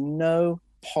was no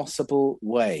possible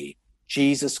way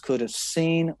Jesus could have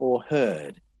seen or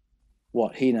heard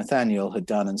what he, Nathanael, had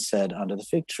done and said under the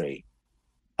fig tree.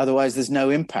 Otherwise, there's no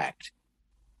impact.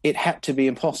 It had to be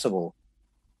impossible.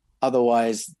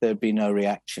 Otherwise, there'd be no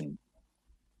reaction.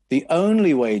 The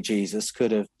only way Jesus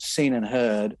could have seen and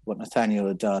heard what Nathanael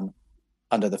had done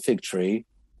under the fig tree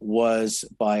was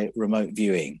by remote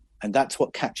viewing. And that's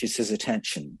what catches his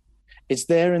attention. It's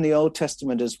there in the Old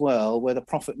Testament as well, where the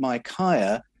prophet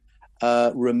Micaiah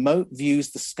remote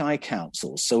views the sky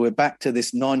councils. So we're back to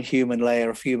this non-human layer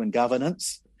of human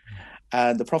governance.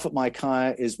 And the prophet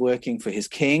Micaiah is working for his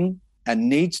king and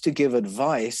needs to give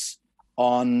advice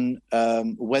on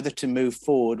whether to move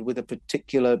forward with a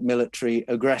particular military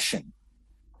aggression.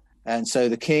 And so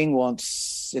the king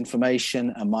wants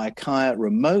information, and Micaiah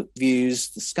remote views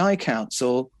the Sky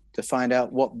Council to find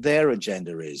out what their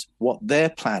agenda is, what they're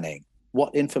planning,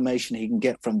 what information he can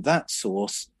get from that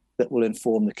source that will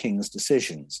inform the king's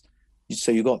decisions.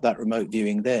 So you've got that remote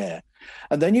viewing there.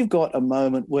 And then you've got a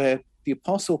moment where the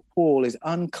Apostle Paul is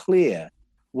unclear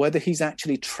whether he's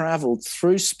actually traveled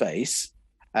through space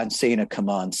and seen a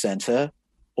command center,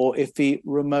 or if he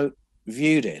remote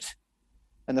viewed it.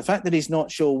 And the fact that he's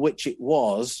not sure which it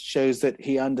was shows that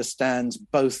he understands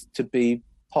both to be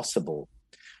possible.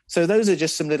 So those are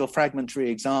just some little fragmentary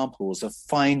examples of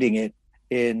finding it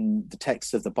in the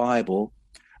text of the Bible.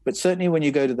 But certainly when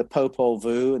you go to the Popol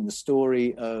Vuh and the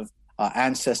story of our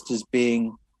ancestors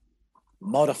being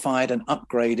modified and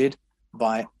upgraded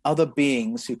by other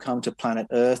beings who come to planet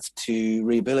Earth to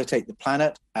rehabilitate the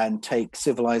planet and take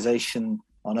civilization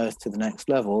on Earth to the next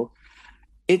level,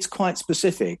 it's quite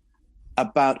specific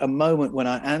about a moment when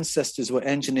our ancestors were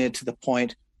engineered to the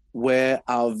point where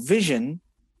our vision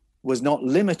was not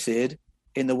limited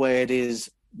in the way it is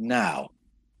now.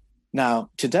 Now,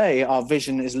 today, our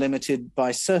vision is limited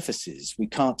by surfaces. We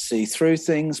can't see through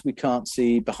things. We can't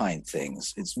see behind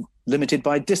things. It's limited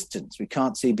by distance. We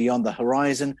can't see beyond the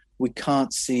horizon. We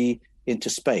can't see into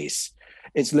space.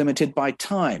 It's limited by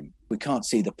time. We can't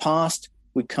see the past.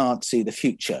 We can't see the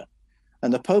future.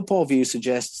 And the Popol Vuh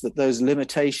suggests that those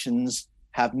limitations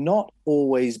have not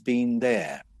always been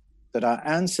there, that our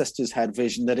ancestors had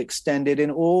vision that extended in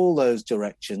all those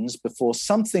directions before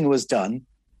something was done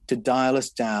to dial us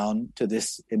down to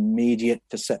this immediate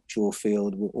perceptual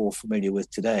field we're all familiar with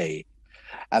today.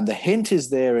 And the hint is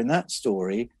there in that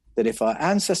story that if our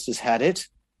ancestors had it,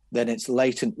 then it's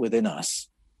latent within us.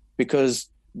 Because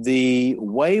the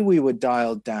way we were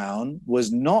dialed down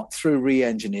was not through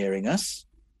re-engineering us,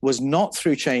 was not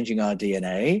through changing our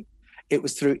DNA. It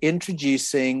was through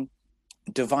introducing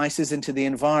devices into the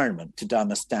environment to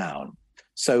dumb us down.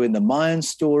 So in the Mayan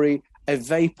story, a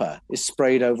vapor is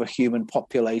sprayed over human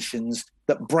populations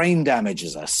that brain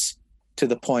damages us to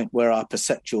the point where our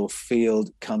perceptual field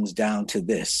comes down to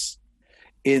this.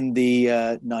 In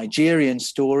the Nigerian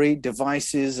story,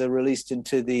 devices are released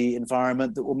into the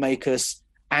environment that will make us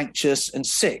anxious and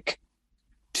sick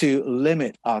to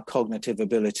limit our cognitive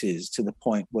abilities to the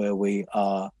point where we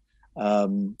are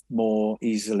more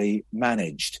easily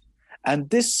managed. And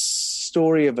this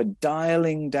story of a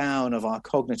dialing down of our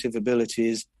cognitive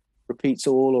abilities repeats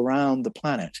all around the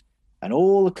planet. And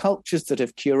all the cultures that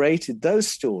have curated those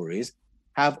stories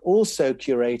have also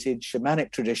curated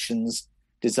shamanic traditions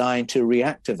designed to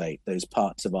reactivate those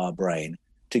parts of our brain,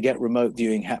 to get remote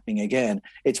viewing happening again.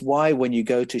 It's why when you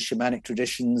go to shamanic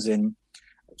traditions in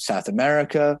South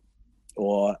America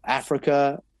or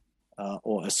Africa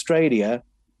or Australia,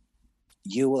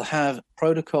 you will have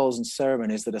protocols and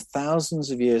ceremonies that are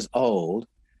thousands of years old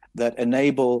that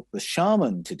enable the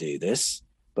shaman to do this,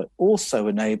 but also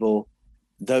enable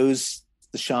those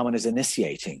the shaman is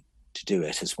initiating to do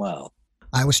it as well.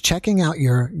 I was checking out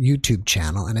your YouTube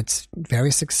channel, and it's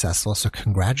very successful, so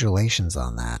congratulations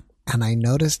on that. And I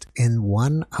noticed in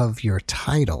one of your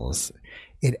titles,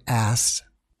 it asks,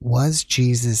 was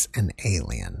Jesus an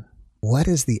alien? What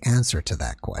is the answer to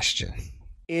that question?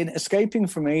 In Escaping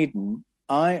from Eden,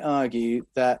 I argue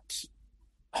that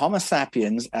Homo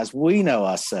sapiens, as we know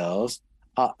ourselves,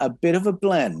 are a bit of a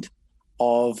blend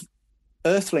of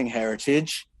Earthling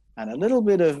heritage and a little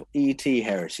bit of ET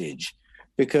heritage,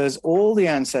 because all the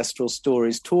ancestral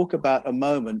stories talk about a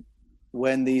moment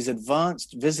when these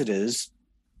advanced visitors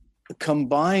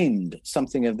combined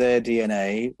something of their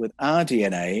DNA with our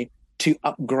DNA to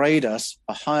upgrade us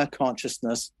a higher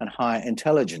consciousness and higher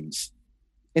intelligence.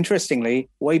 Interestingly,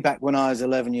 way back when I was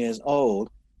 11 years old,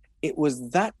 it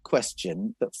was that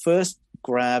question that first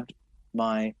grabbed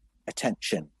my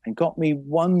attention and got me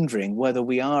wondering whether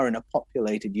we are in a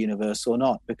populated universe or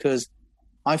not, because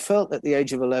I felt at the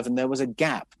age of 11 there was a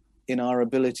gap in our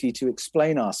ability to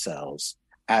explain ourselves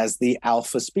as the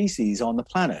alpha species on the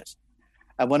planet.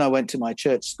 And when I went to my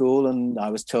church school and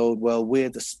I was told, well, we're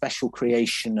the special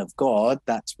creation of God,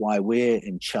 that's why we're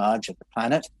in charge of the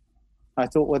planet, I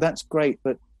thought, well, that's great,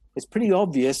 but it's pretty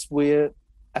obvious we're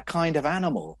a kind of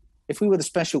animal. If we were the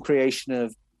special creation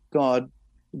of God,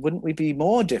 wouldn't we be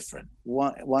more different?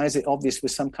 Why is it obvious we're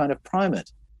some kind of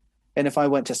primate? And if I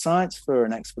went to science for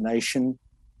an explanation,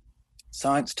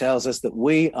 science tells us that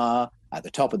we are at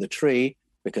the top of the tree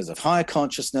because of higher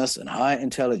consciousness and higher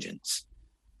intelligence.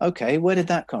 Okay, where did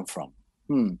that come from?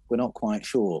 We're not quite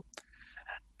sure.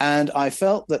 And I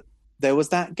felt that there was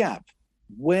that gap.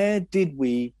 Where did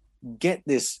we get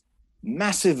this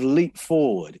massive leap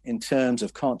forward in terms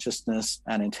of consciousness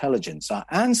and intelligence? Our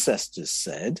ancestors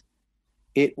said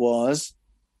it was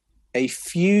a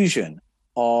fusion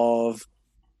of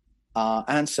our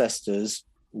ancestors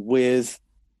with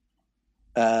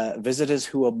visitors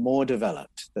who were more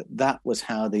developed, that was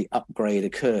how the upgrade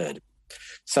occurred.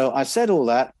 So I've said all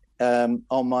that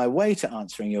on my way to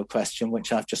answering your question,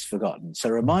 which I've just forgotten. So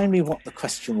remind me what the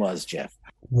question was, Jeff.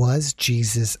 Was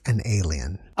Jesus an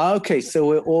alien? Okay, so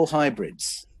we're all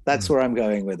hybrids. That's where I'm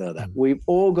going with all that. We've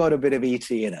all got a bit of ET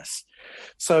in us.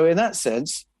 So in that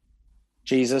sense,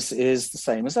 Jesus is the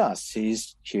same as us.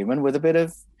 He's human with a bit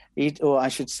of or I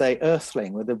should say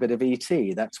earthling with a bit of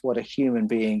ET. That's what a human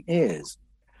being is.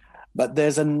 But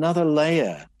there's another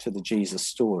layer to the Jesus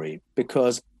story,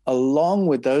 because along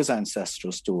with those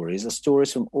ancestral stories are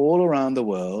stories from all around the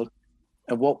world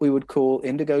of what we would call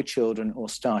indigo children or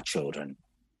star children.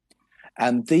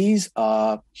 And these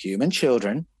are human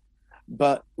children,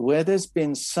 but where there's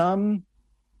been something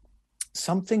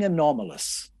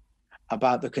anomalous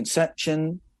about the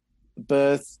conception,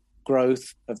 birth,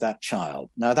 growth of that child.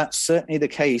 Now, that's certainly the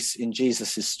case in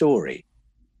Jesus's story.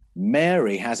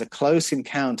 Mary has a close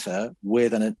encounter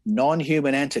with a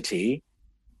non-human entity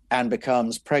and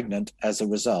becomes pregnant as a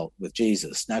result with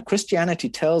Jesus. Now, Christianity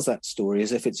tells that story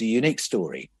as if it's a unique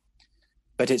story,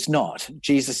 but it's not.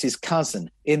 Jesus's cousin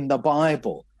in the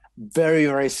Bible, very,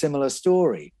 very similar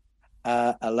story.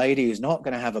 A lady who's not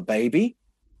going to have a baby.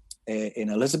 In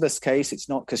Elizabeth's case, it's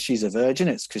not because she's a virgin,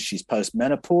 it's because she's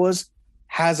post-menopause,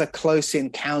 has a close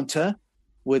encounter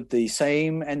with the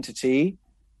same entity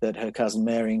that her cousin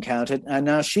Mary encountered, and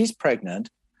now she's pregnant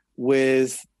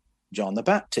with John the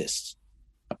Baptist,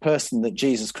 a person that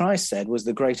Jesus Christ said was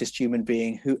the greatest human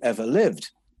being who ever lived.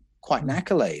 Quite an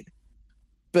accolade.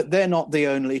 But they're not the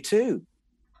only two.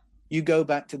 You go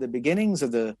back to the beginnings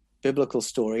of the biblical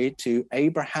story to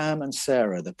Abraham and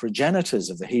Sarah, the progenitors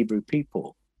of the Hebrew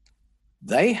people.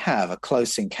 They have a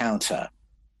close encounter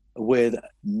with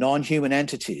non-human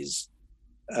entities.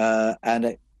 And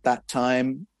at that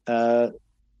time,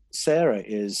 Sarah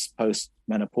is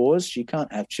post-menopause. She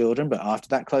can't have children, but after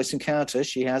that close encounter,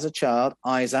 she has a child,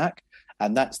 Isaac,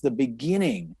 and that's the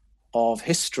beginning of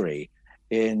history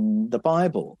in the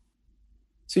Bible.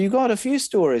 So you've got a few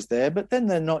stories there, but then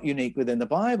they're not unique within the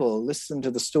Bible. Listen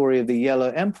to the story of the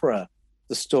Yellow Emperor,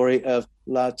 the story of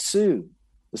Lao Tzu,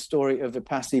 the story of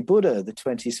Vipassana Buddha, the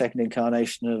 22nd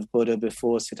incarnation of Buddha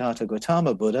before Siddhartha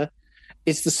Gautama Buddha.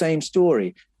 It's the same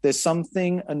story. There's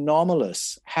something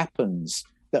anomalous happens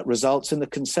that results in the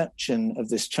conception of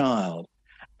this child.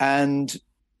 And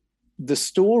the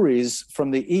stories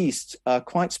from the East are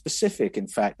quite specific, in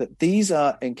fact, that these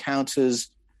are encounters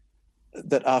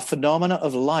that are phenomena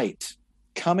of light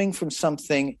coming from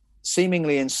something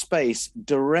seemingly in space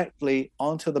directly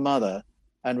onto the mother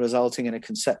and resulting in a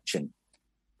conception.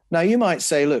 Now, you might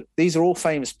say, look, these are all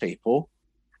famous people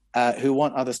who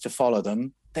want others to follow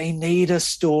them. They need a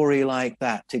story like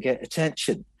that to get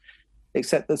attention,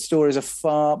 except that stories are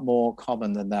far more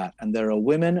common than that. And there are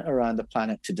women around the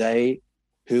planet today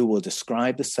who will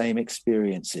describe the same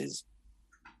experiences,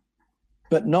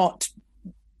 but not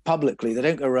publicly. They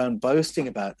don't go around boasting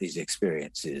about these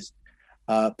experiences.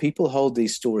 People hold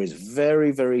these stories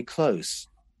very, very close.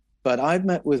 But I've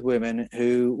met with women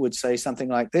who would say something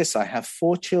like this: I have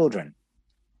 4 children.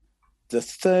 The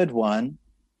third one,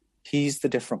 he's the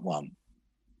different one.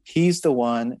 He's the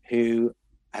one who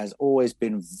has always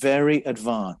been very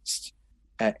advanced,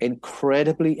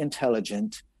 incredibly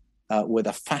intelligent, with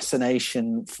a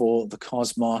fascination for the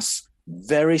cosmos,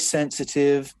 very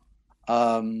sensitive,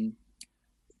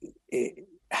 it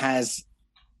has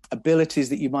abilities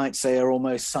that you might say are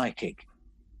almost psychic.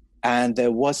 And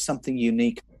there was something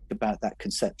unique about that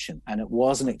conception, and it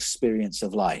was an experience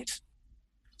of light.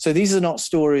 So these are not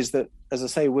stories that, as I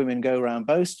say, women go around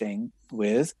boasting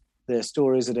with. They're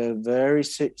stories that are very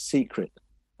secret.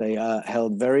 They are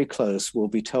held very close, will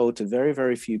be told to very,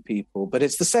 very few people. But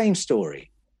it's the same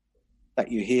story that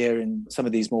you hear in some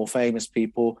of these more famous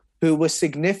people who were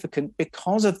significant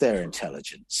because of their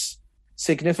intelligence,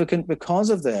 significant because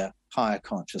of their higher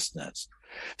consciousness.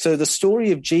 So the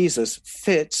story of Jesus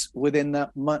fits within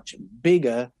that much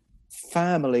bigger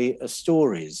family of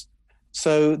stories.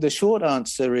 So the short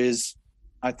answer is,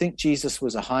 I think Jesus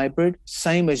was a hybrid,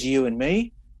 same as you and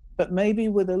me, but maybe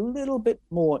with a little bit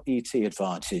more ET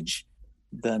advantage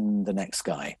than the next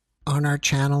guy. On our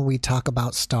channel, we talk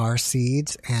about star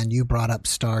seeds, and you brought up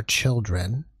star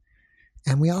children.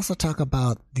 And we also talk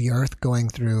about the Earth going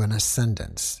through an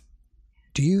ascendance.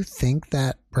 Do you think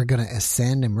that we're going to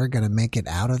ascend and we're going to make it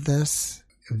out of this?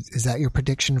 Is that your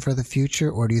prediction for the future?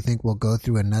 Or do you think we'll go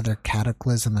through another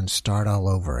cataclysm and start all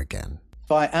over again?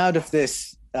 By out of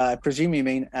this, I presume you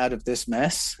mean out of this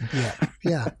mess?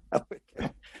 Yeah.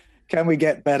 Can we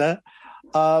get better?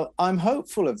 I'm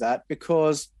hopeful of that,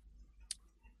 because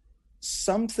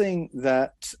something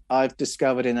that I've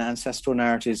discovered in ancestral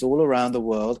narratives all around the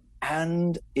world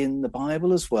and in the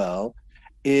Bible as well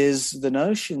is the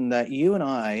notion that you and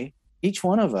I, each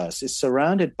one of us, is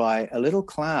surrounded by a little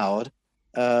cloud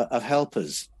of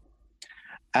helpers.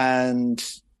 And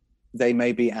they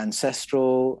may be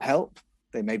ancestral help,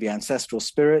 they may be ancestral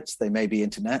spirits, they may be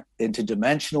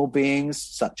interdimensional beings,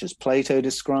 such as Plato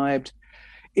described.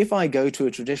 If I go to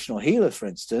a traditional healer, for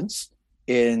instance,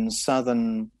 in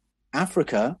Southern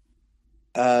Africa,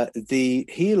 the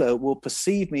healer will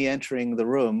perceive me entering the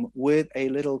room with a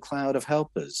little cloud of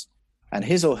helpers. And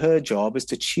his or her job is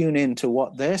to tune in to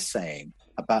what they're saying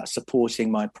about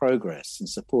supporting my progress and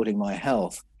supporting my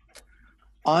health.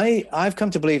 I've come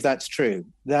to believe that's true.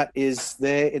 That is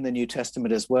there in the New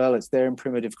Testament as well. It's there in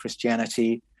primitive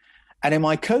Christianity. And in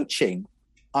my coaching,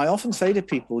 I often say to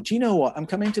people, do you know what? I'm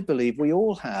coming to believe we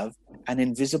all have an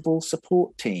invisible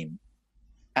support team.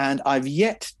 And I've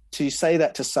yet to say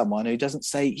that to someone who doesn't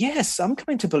say, yes, I'm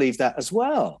coming to believe that as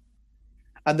well.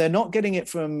 And they're not getting it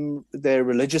from their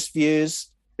religious views.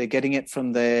 They're getting it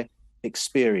from their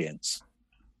experience.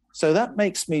 So that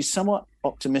makes me somewhat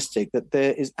optimistic that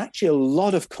there is actually a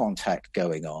lot of contact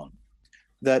going on,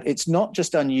 that it's not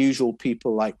just unusual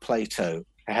people like Plato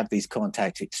who have these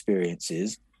contact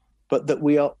experiences, but that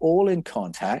we are all in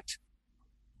contact,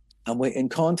 and we're in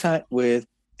contact with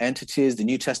entities. The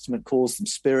New Testament calls them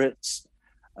spirits.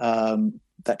 That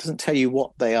doesn't tell you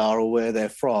what they are or where they're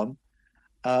from,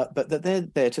 but that they're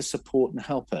there to support and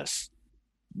help us.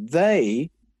 They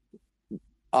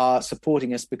are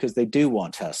supporting us because they do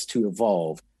want us to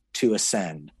evolve, to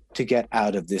ascend, to get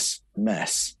out of this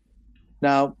mess.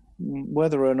 Now,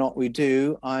 whether or not we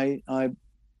do, I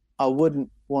wouldn't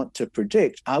want to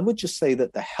predict. I would just say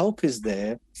that the help is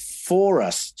there for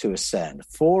us to ascend,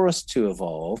 for us to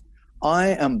evolve. I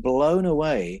am blown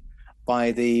away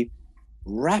by the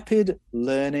rapid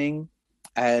learning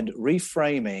and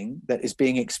reframing that is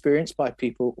being experienced by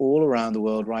people all around the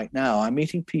world right now. I'm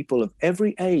meeting people of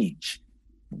every age,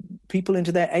 people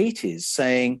into their 80s,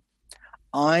 saying,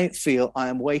 I feel I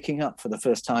am waking up for the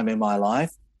first time in my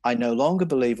life. I no longer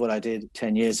believe what I did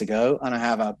 10 years ago, and I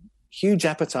have a huge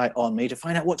appetite on me to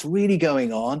find out what's really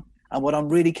going on and what I'm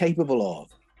really capable of.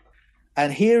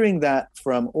 And hearing that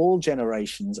from all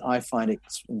generations, I find it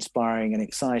inspiring and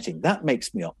exciting. That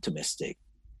makes me optimistic.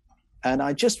 And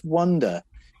I just wonder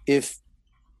if,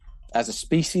 as a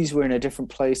species, we're in a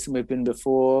different place than we've been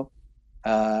before,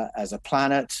 as a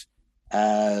planet,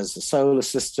 as a solar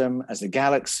system, as a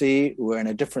galaxy, we're in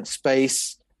a different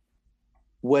space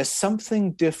where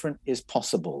something different is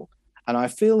possible. And I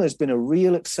feel there's been a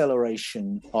real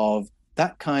acceleration of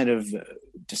that kind of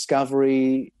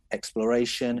discovery,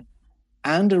 exploration,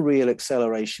 and a real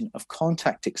acceleration of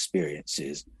contact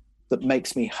experiences that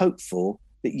makes me hopeful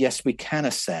that, yes, we can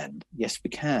ascend. Yes,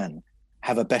 we can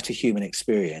have a better human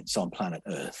experience on planet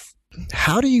Earth.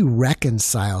 How do you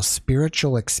reconcile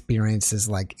spiritual experiences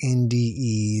like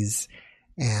NDEs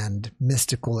and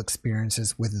mystical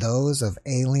experiences with those of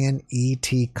alien ET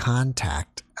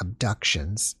contact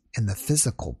abductions in the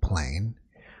physical plane,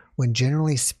 when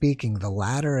generally speaking, the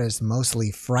latter is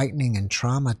mostly frightening and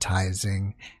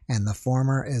traumatizing, and the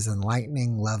former is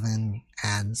enlightening, loving,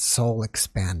 and soul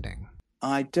expanding?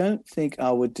 I don't think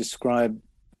I would describe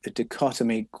a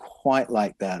dichotomy quite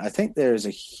like that. I think there is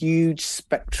a huge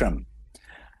spectrum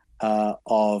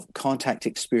of contact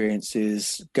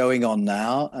experiences going on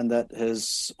now, and that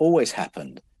has always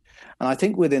happened. And I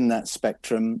think within that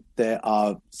spectrum, there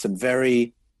are some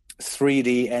very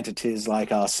 3D entities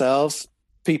like ourselves,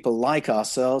 people like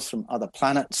ourselves from other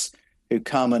planets who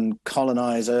come and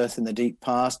colonize Earth in the deep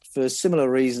past for similar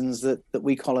reasons that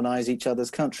we colonize each other's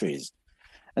countries.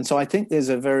 And so I think there's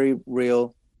a very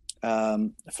real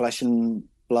flesh and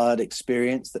blood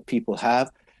experience that people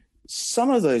have. Some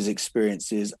of those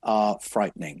experiences are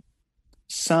frightening.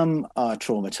 Some are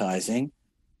traumatizing,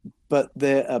 but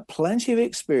there are plenty of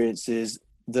experiences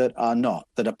that are not,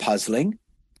 that are puzzling.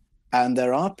 And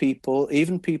there are people,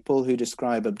 even people who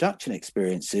describe abduction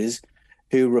experiences,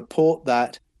 who report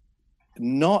that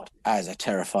not as a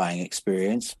terrifying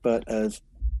experience, but as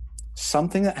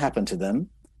something that happened to them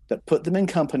that put them in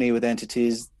company with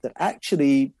entities that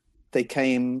actually they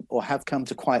came or have come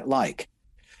to quite like.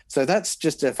 So that's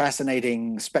just a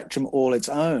fascinating spectrum all its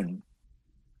own.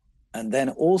 And then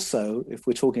also, if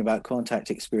we're talking about contact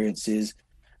experiences,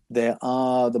 there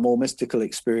are the more mystical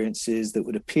experiences that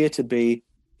would appear to be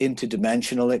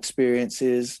interdimensional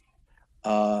experiences.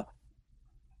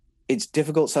 It's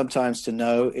difficult sometimes to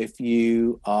know if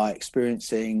you are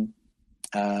experiencing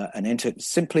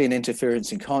simply an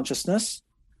interference in consciousness,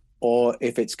 or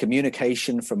if it's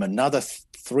communication from another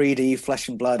 3D flesh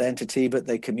and blood entity, but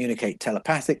they communicate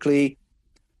telepathically,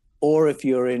 or if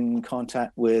you're in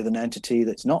contact with an entity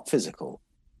that's not physical,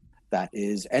 that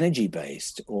is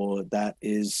energy-based, or that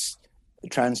is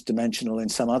transdimensional in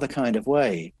some other kind of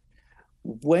way.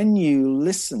 When you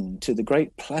listen to the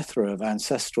great plethora of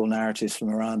ancestral narratives from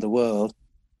around the world,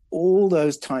 all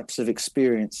those types of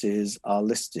experiences are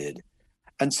listed.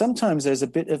 And sometimes there's a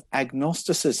bit of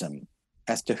agnosticism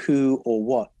as to who or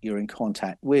what you're in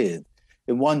contact with.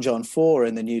 In 1 John 4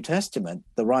 in the New Testament,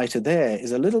 the writer there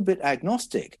is a little bit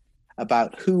agnostic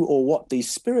about who or what these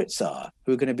spirits are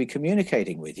who are going to be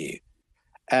communicating with you.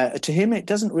 To him, it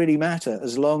doesn't really matter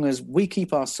as long as we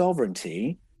keep our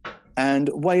sovereignty and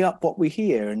weigh up what we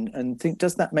hear and think,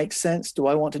 does that make sense? Do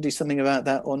I want to do something about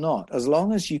that or not? As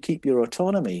long as you keep your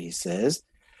autonomy, he says,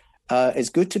 it's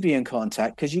good to be in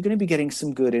contact because you're going to be getting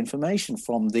some good information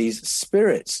from these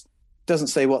spirits. Doesn't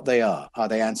say what they are. Are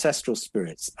they ancestral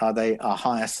spirits? Are they our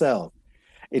higher self?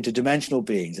 Interdimensional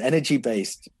beings,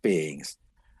 energy-based beings?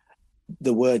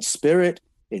 The word spirit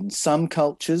in some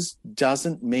cultures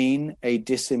doesn't mean a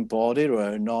disembodied or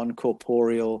a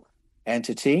non-corporeal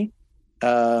entity.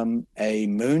 A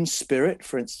moon spirit,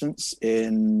 for instance,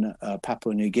 in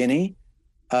Papua New Guinea,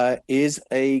 is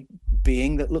a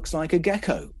being that looks like a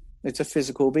gecko. It's a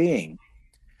physical being.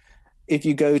 If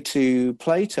you go to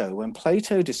Plato, when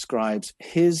Plato describes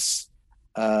his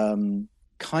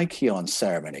Kykeon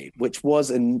ceremony, which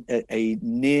was a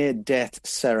near-death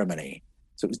ceremony,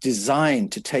 so it was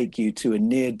designed to take you to a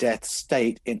near-death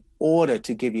state in order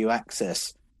to give you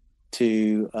access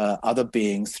to other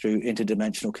beings through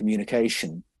interdimensional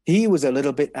communication. He was a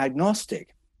little bit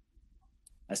agnostic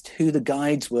as to who the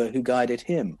guides were who guided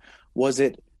him. Was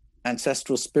it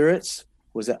ancestral spirits?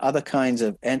 Was it other kinds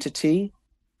of entity?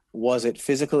 Was it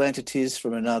physical entities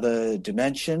from another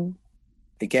dimension?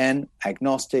 Again,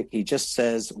 agnostic. He just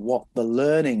says what the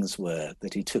learnings were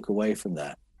that he took away from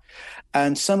that.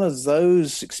 And some of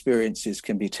those experiences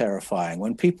can be terrifying.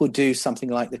 When people do something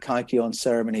like the Kykeon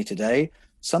ceremony today,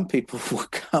 some people will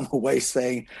come away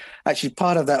saying, actually,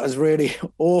 part of that was really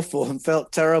awful and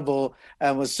felt terrible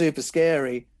and was super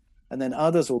scary. And then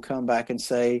others will come back and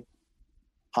say,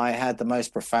 I had the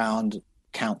most profound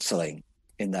counseling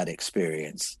in that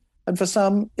experience. And for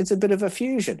some, it's a bit of a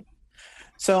fusion.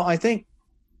 So I think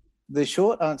the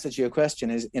short answer to your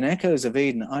question is, in Echoes of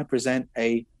Eden, I present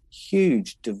a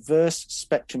huge, diverse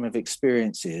spectrum of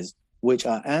experiences which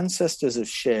our ancestors have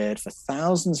shared for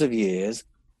thousands of years,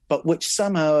 but which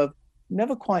somehow have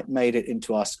never quite made it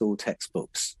into our school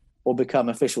textbooks or become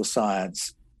official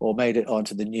science or made it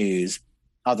onto the news,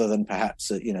 other than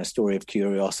perhaps a story of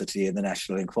curiosity in the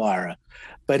National Enquirer.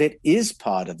 But it is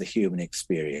part of the human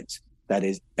experience that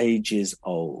is ages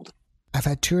old. I've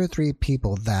had 2 or 3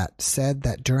 people that said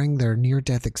that during their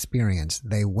near-death experience,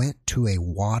 they went to a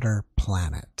water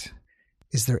planet.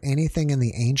 Is there anything in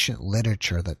the ancient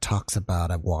literature that talks about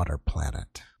a water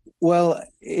planet? Well,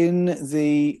 in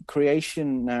the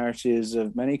creation narratives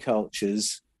of many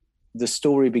cultures, the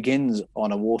story begins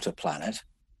on a water planet,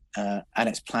 and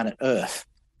it's planet Earth.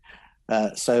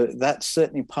 So that's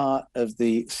certainly part of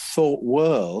the thought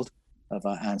world of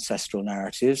our ancestral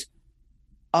narratives.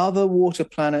 Other water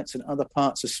planets and other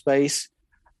parts of space,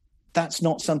 that's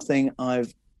not something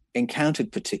I've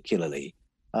encountered particularly.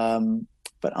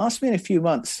 But ask me in a few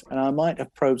months, and I might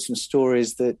have probed some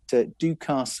stories that do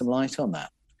cast some light on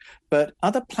that. But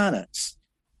other planets,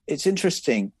 it's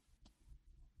interesting.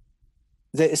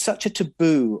 There is such a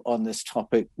taboo on this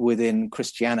topic within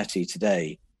Christianity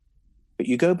today. But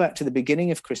you go back to the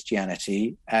beginning of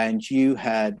Christianity, and you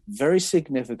had very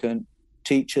significant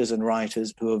teachers and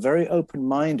writers who are very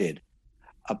open-minded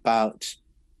about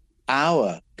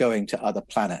our going to other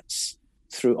planets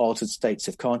through altered states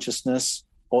of consciousness,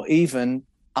 or even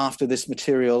after this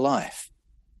material life.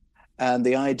 And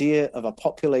the idea of a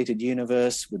populated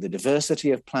universe with a diversity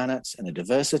of planets and a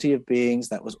diversity of beings,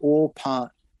 that was all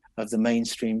part of the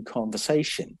mainstream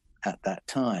conversation at that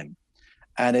time.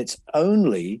 And it's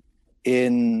only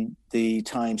in the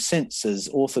time since, as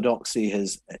orthodoxy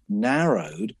has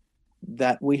narrowed,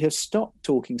 that we have stopped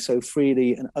talking so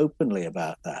freely and openly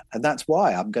about that. And that's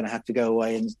why I'm going to have to go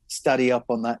away and study up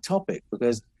on that topic,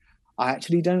 because I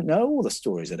actually don't know all the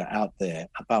stories that are out there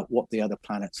about what the other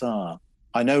planets are.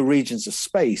 I know regions of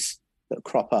space that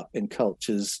crop up in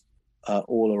cultures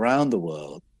all around the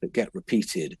world that get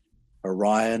repeated.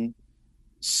 Orion,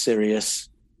 Sirius,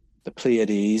 the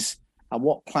Pleiades, and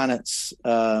what planets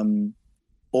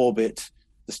orbit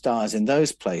the stars in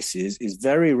those places is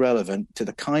very relevant to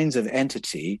the kinds of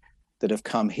entity that have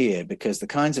come here, because the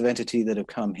kinds of entity that have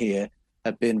come here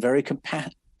have been very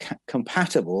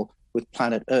compatible with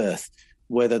planet Earth,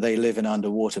 whether they live in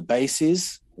underwater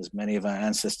bases, as many of our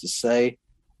ancestors say,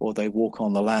 or they walk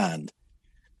on the land.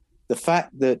 The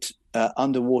fact that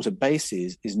underwater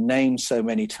bases is named so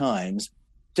many times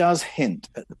does hint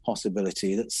at the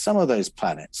possibility that some of those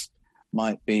planets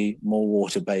might be more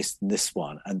water-based than this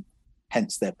one, and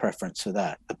hence their preference for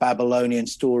that. The Babylonian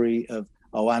story of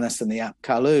Oannes and the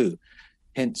Apkallu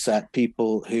hints at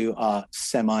people who are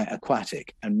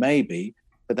semi-aquatic, and maybe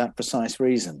for that precise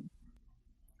reason.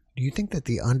 Do you think that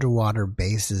the underwater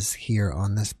bases here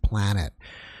on this planet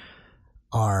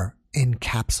are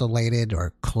encapsulated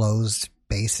or closed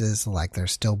bases, like they're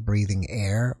still breathing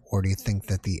air, or do you think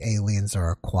that the aliens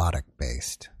are aquatic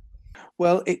based?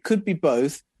 Well, it could be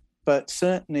both, but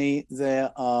certainly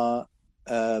there are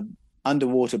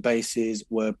underwater bases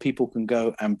where people can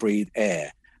go and breathe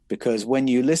air, because when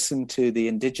you listen to the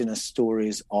indigenous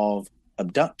stories of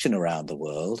abduction around the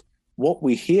world, what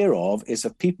we hear of is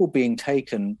of people being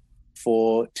taken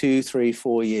for 2, 3,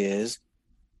 4 years,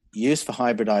 used for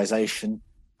hybridization,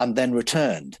 and then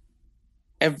returned.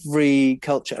 Every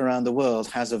culture around the world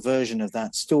has a version of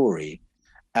that story.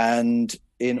 And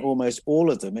in almost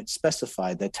all of them, it's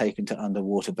specified they're taken to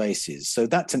underwater bases. So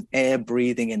that's an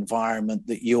air-breathing environment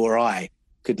that you or I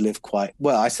could live quite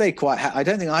well. I say quite. I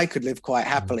don't think I could live quite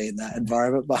happily in that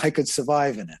environment, but I could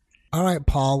survive in it. All right,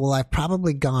 Paul. Well, I've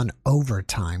probably gone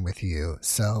overtime with you,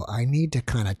 so I need to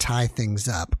kind of tie things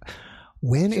up.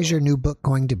 When is your new book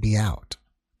going to be out?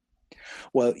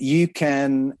 Well, you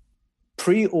can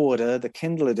pre-order the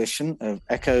Kindle edition of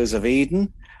Echoes of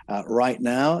Eden right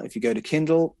now. If you go to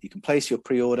Kindle, you can place your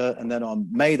pre-order, and then on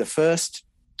May the 1st,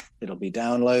 it'll be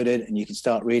downloaded and you can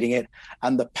start reading it.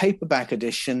 And the paperback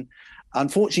edition,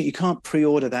 unfortunately, you can't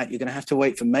pre-order that. You're going to have to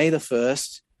wait for May the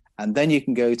 1st, and then you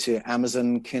can go to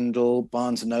Amazon, Kindle,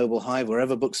 Barnes & Noble, Hive,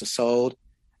 wherever books are sold,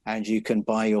 and you can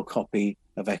buy your copy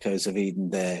of Echoes of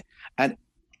Eden there. And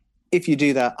if you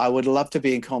do that, I would love to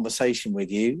be in conversation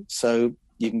with you. So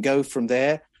you can go from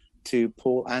there to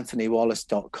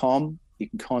paulanthonywallis.com. You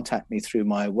can contact me through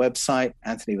my website,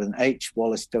 Anthony with an H,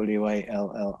 Wallis, WALLIS.com.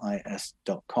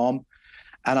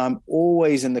 And I'm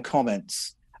always in the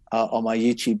comments on my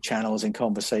YouTube channels in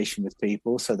conversation with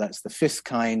people. So that's the Fifth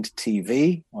Kind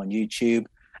TV on YouTube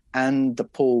and the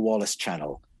Paul Wallis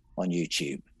channel on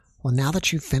YouTube. Well, now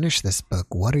that you've finished this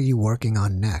book, what are you working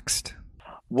on next?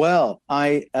 Well,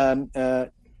 I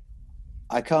can't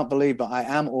believe, but I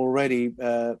am already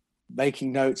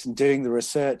making notes and doing the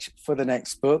research for the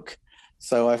next book.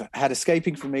 So I've had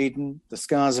Escaping from Eden, The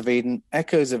Scars of Eden,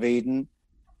 Echoes of Eden.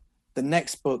 The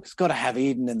next book's got to have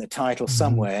Eden in the title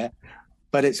somewhere,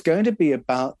 but it's going to be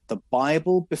about the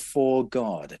Bible before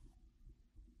God.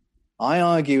 I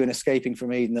argue in Escaping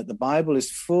from Eden that the Bible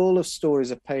is full of stories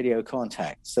of paleo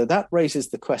contact. So that raises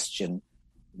the question,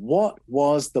 what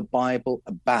was the Bible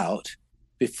about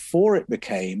before it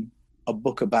became a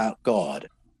book about God?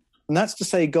 And that's to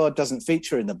say God doesn't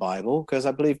feature in the Bible, because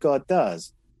I believe God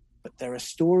does. But there are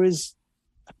stories,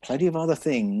 plenty of other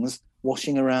things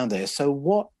washing around there. So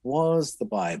what was the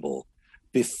Bible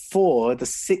before the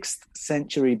 6th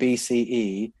century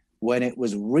BCE, when it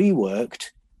was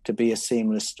reworked to be a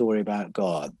seamless story about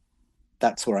God?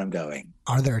 That's where I'm going.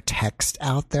 Are there texts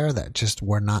out there that just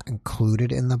were not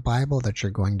included in the Bible that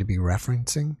you're going to be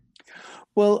referencing?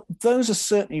 Well, those are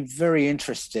certainly very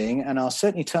interesting, and I'll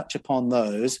certainly touch upon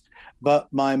those.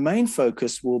 But my main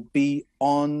focus will be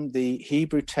on the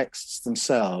Hebrew texts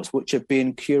themselves, which have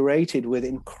been curated with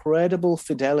incredible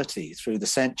fidelity through the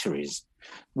centuries.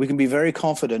 We can be very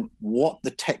confident what the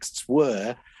texts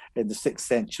were in the 6th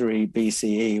century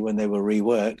BCE when they were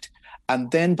reworked.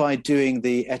 And then by doing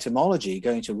the etymology,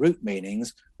 going to root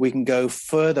meanings, we can go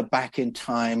further back in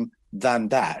time than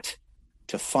that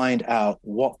to find out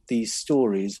what these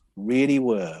stories really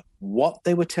were, what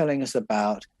they were telling us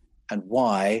about, and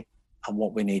why, and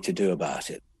what we need to do about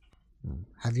it.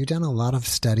 Have you done a lot of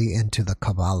study into the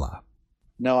Kabbalah?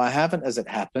 No, I haven't, as it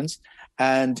happens.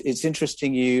 And it's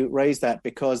interesting you raise that,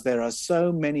 because there are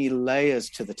so many layers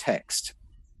to the text.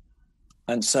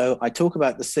 And so I talk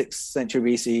about the 6th century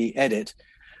BCE edit,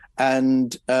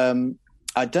 and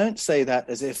I don't say that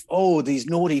as if, oh, these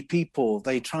naughty people,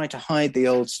 they try to hide the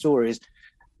old stories.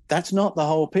 That's not the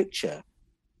whole picture.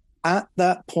 At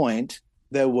that point,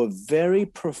 there were very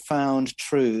profound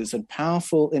truths and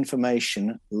powerful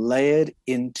information layered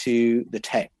into the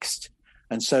text.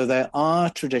 And so there are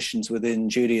traditions within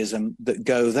Judaism that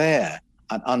go there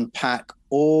and unpack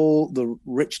all the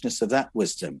richness of that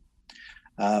wisdom.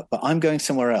 But I'm going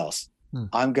somewhere else.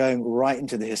 I'm going right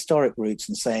into the historic roots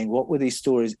and saying, what were these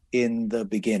stories in the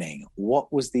beginning?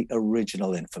 What was the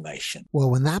original information? Well,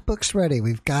 when that book's ready,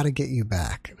 we've got to get you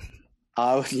back.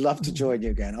 I would love to join you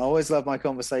again. I always love my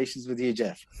conversations with you,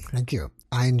 Jeff. Thank you.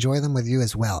 I enjoy them with you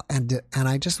as well. And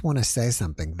I just want to say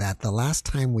something, that the last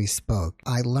time we spoke,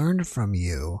 I learned from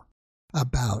you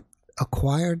about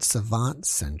acquired savant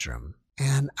syndrome.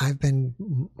 And I've been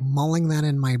mulling that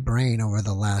in my brain over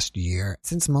the last year.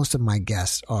 Since most of my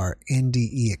guests are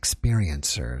NDE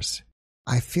experiencers,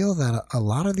 I feel that a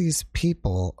lot of these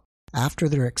people, after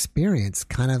their experience,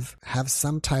 kind of have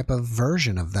some type of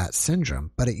version of that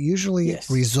syndrome, but it usually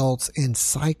results in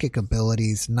psychic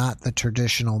abilities, not the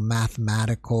traditional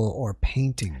mathematical or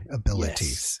painting abilities.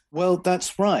 Yes. Well,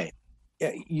 that's right.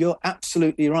 You're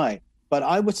absolutely right. But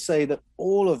I would say that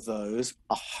all of those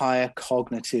are higher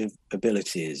cognitive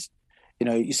abilities. You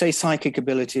know, you say psychic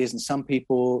abilities, and some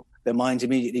people, their minds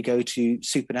immediately go to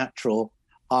supernatural.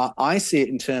 I see it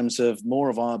in terms of more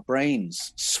of our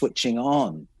brains switching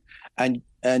on. And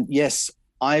yes,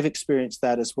 I've experienced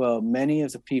that as well. Many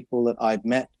of the people that I've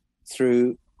met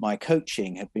through my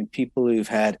coaching have been people who've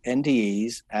had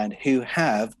NDEs and who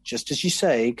have, just as you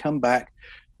say, come back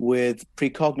with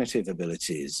precognitive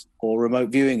abilities or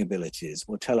remote viewing abilities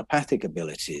or telepathic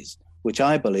abilities, which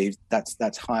I believe that's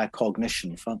higher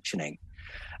cognition functioning.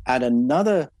 And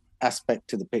another aspect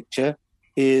to the picture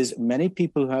is many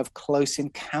people who have close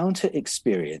encounter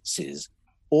experiences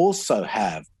also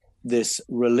have this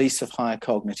release of higher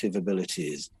cognitive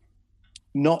abilities.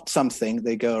 Not something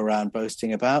they go around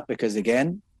boasting about because,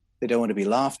 again, they don't want to be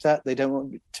laughed at. They don't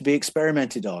want to be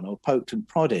experimented on or poked and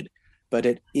prodded, but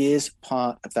it is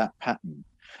part of that pattern.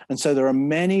 And so there are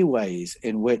many ways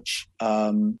in which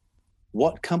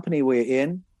what company we're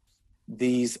in,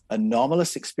 these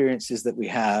anomalous experiences that we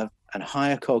have and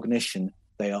higher cognition,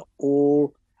 they are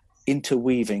all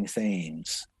interweaving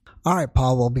themes. All right,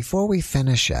 Paul. Well, before we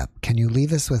finish up, can you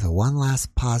leave us with one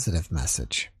last positive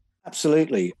message?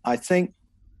 Absolutely. I think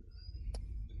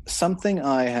something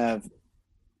I have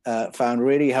found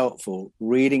really helpful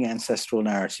reading ancestral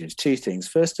narratives, two things.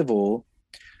 First of all,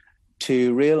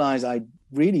 to realize I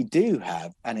really do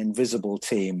have an invisible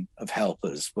team of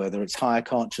helpers, whether it's higher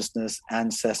consciousness,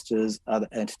 ancestors, other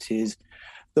entities.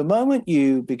 The moment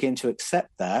you begin to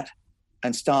accept that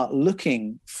and start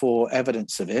looking for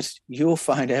evidence of it, you'll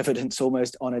find evidence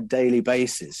almost on a daily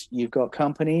basis. You've got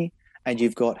company and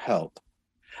you've got help.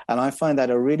 And I find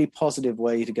that a really positive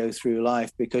way to go through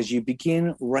life because you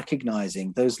begin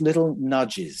recognizing those little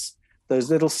nudges,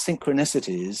 those little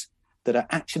synchronicities that are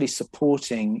actually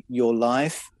supporting your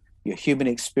life, your human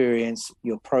experience,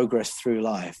 your progress through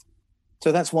life.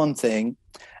 So that's one thing.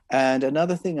 And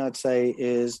another thing I'd say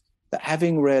is that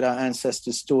having read our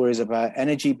ancestors' stories about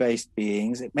energy-based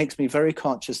beings, it makes me very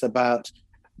conscious about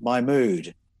my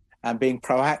mood and being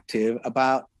proactive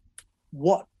about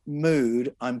what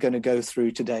mood I'm going to go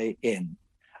through today in.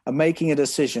 And making a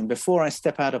decision before I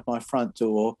step out of my front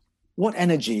door, what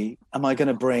energy am I going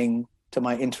to bring to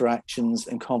my interactions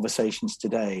and conversations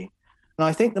today? And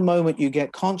I think the moment you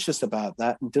get conscious about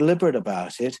that and deliberate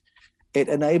about it, it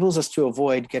enables us to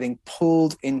avoid getting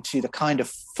pulled into the kind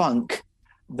of funk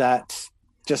that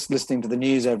just listening to the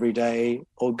news every day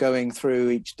or going through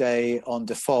each day on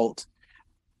default,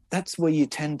 that's where you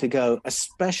tend to go,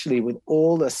 especially with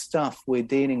all the stuff we're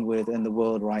dealing with in the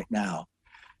world right now.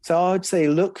 So I would say,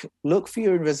 look for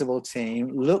your invisible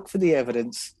team, look for the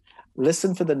evidence,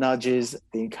 listen for the nudges,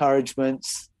 the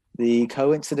encouragements, the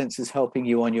coincidences helping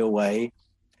you on your way,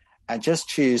 and just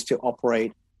choose to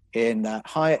operate in that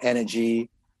higher energy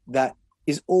that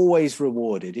is always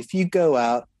rewarded. If you go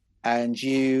out and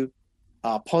you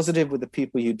are positive with the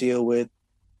people you deal with,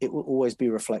 it will always be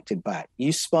reflected back.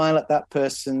 You smile at that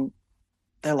person,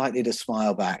 they're likely to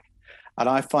smile back. And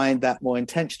I find that more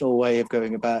intentional way of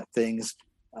going about things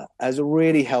has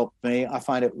really helped me. I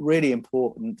find it really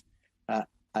important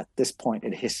at this point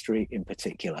in history in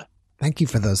particular. Thank you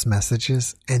for those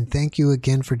messages. And thank you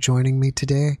again for joining me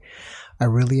today. I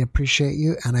really appreciate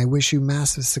you. And I wish you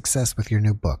massive success with your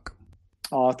new book.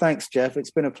 Oh, thanks, Jeff.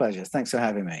 It's been a pleasure. Thanks for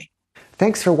having me.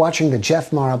 Thanks for watching the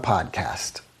Jeff Mara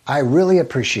podcast. I really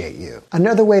appreciate you.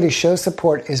 Another way to show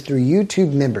support is through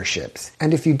YouTube memberships.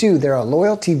 And if you do, there are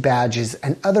loyalty badges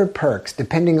and other perks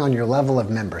depending on your level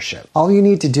of membership. All you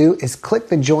need to do is click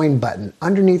the join button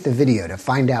underneath the video to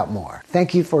find out more.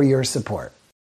 Thank you for your support.